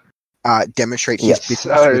Yep. demonstrate his Yeah. business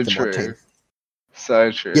So with the mod true. team.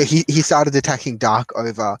 So true. Yeah, he started attacking Dark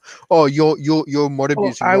over. Oh, you're mod Oh,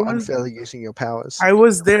 abusing. You're unfairly using your powers. I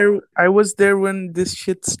was there. I was there when this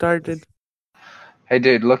shit started. Hey,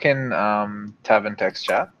 dude, look in Tavern text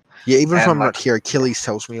chat. Yeah, even if and, I'm like- not here, Achilles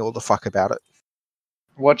tells me all the fuck about it.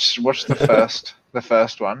 Watch the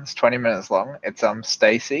first one. It's 20 minutes long. It's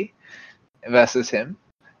Stacy versus him,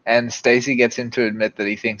 and Stacy gets him to admit that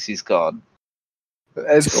he thinks he's God.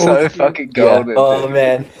 It's Oh, so shit. fucking golden. Oh dude.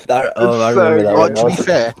 man. I so remember that good. Oh, one. to be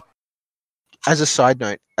fair, as a side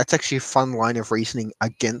note, that's actually a fun line of reasoning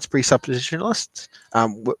against presuppositionalists.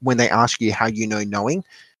 When they ask you how you know knowing,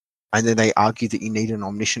 and then they argue that you need an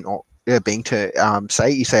omniscient or being to say,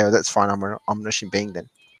 you say, "Oh, that's fine. I'm an omniscient being then."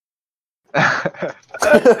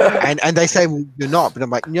 And they say, "Well, you're not," but I'm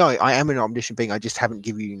like, "No, I am an omniscient being. I just haven't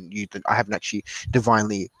given you the. I haven't actually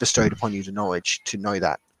divinely bestowed upon you the knowledge to know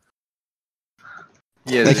that."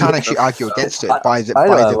 Yeah, They dude, can't actually argue against it by the I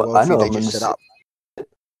worldview know they I'm just set up.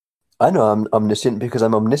 I know I'm omniscient because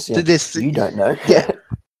I'm omniscient. This- You don't know. Yeah.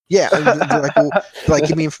 Yeah, and they're like, well, like,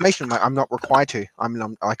 give me information. I'm like, I'm not required to. I'm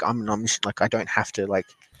an omniscient. Like, I don't have to like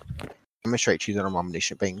demonstrate to you that I'm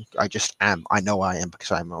omniscient being. I just am. I know I am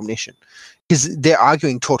because I'm omniscient. Because they're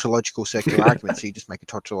arguing tautological circular arguments. So you just make a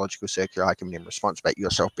tautological circular argument in response about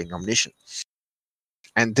yourself being omniscient.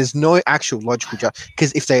 And there's no actual logical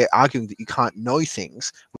because if they're arguing that you can't know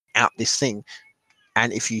things without this thing,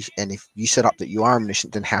 and if you set up that you are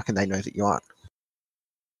omniscient, then how can they know that you aren't?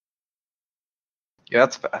 Yeah,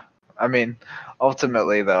 that's fair. I mean,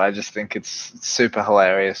 ultimately, though, I just think it's super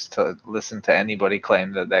hilarious to listen to anybody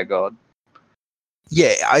claim that they're God.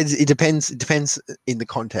 Yeah, it depends. It depends in the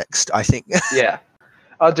context, I think. Yeah.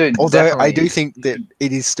 Oh, dude. Although I definitely. do think that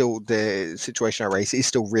it is still the situation I raise is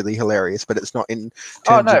still really hilarious, but it's not in terms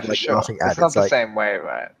Oh no, of for like sure. laughing at. It's not It's the like same way,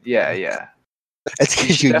 right? Yeah, yeah. it's You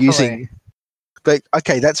because should you're definitely- using. But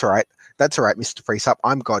okay, that's all right. That's all right, Mr. Priest.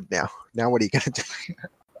 I'm God now. Now what are you gonna do?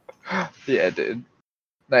 Yeah, dude.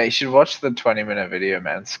 No, you should watch the 20-minute video,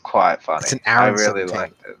 man. It's quite funny. It's an hour I and really 17.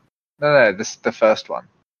 liked it. No, this is the first one.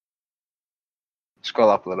 Scroll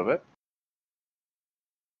up a little bit.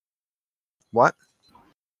 What?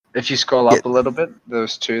 If you scroll up a little bit,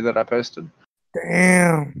 those two that I posted.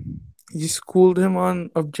 Damn. You schooled him on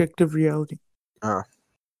objective reality.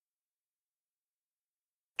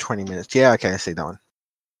 20 minutes. Yeah, okay, I see that one.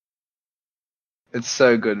 It's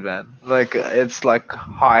so good, man. Like it's like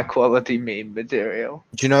high quality meme material.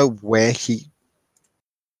 Do you know where he?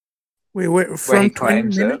 Wait, Where from he 20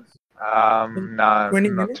 claims minutes? it. No, I'm 20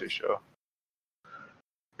 not minutes? too sure.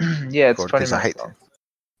 Yeah, it's God, 20 'cause I minutes hate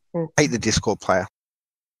long. hate the Discord player.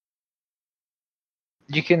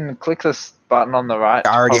 You can click this button on the right.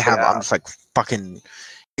 I already to pop have. it I'm out. just like fucking.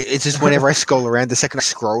 It's just whenever I scroll around, the second I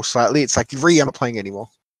scroll slightly, it's like, I'm not playing anymore.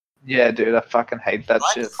 Yeah, dude, I fucking hate that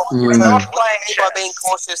shit. Mm. playing by being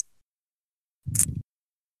cautious.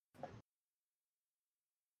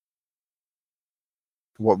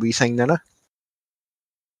 What were you saying, Nana?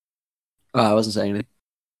 Oh, I wasn't saying anything.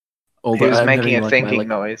 He Although was I'm making having, a like, thinking my,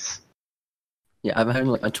 noise. Yeah, I'm having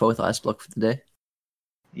like my 12th ice block for the day.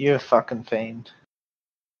 You're a fucking fiend.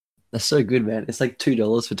 That's so good, man. It's like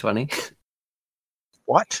 $2 for 20.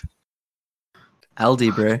 What?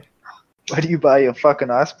 Aldi, bro. Where do you buy your fucking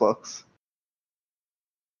ice blocks?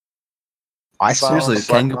 I You buy them on Seriously, the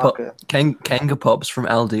black Kanga Pop, market. Kanga Pops from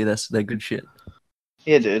Aldi. They're good shit.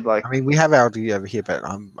 Yeah, dude. Like, I mean, we have Aldi over here, but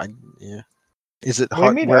yeah. Is it what do hot?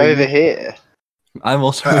 you mean where are over you? here? I'm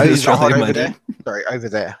also Oh, in is it hot Australia, over my there? dude. Sorry, over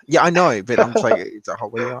there. Yeah, I know, but I'm just like, it's a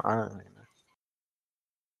hot. Where you are? I don't know.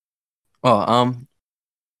 Oh,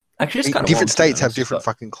 actually, it's kind of Different states have different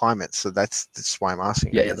fucking climates, so that's why I'm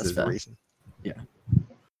asking. Yeah, I guess that's there's a fair. reason. Yeah.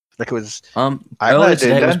 Like it was. I No, No, earlier dude.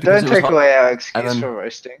 today it was Don't because it was take hot. away our excuse then- for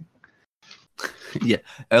roasting. Yeah,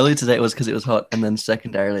 earlier today it was because it was hot, and then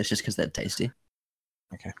secondarily it's just because they're tasty.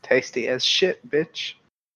 Tasty as shit, bitch.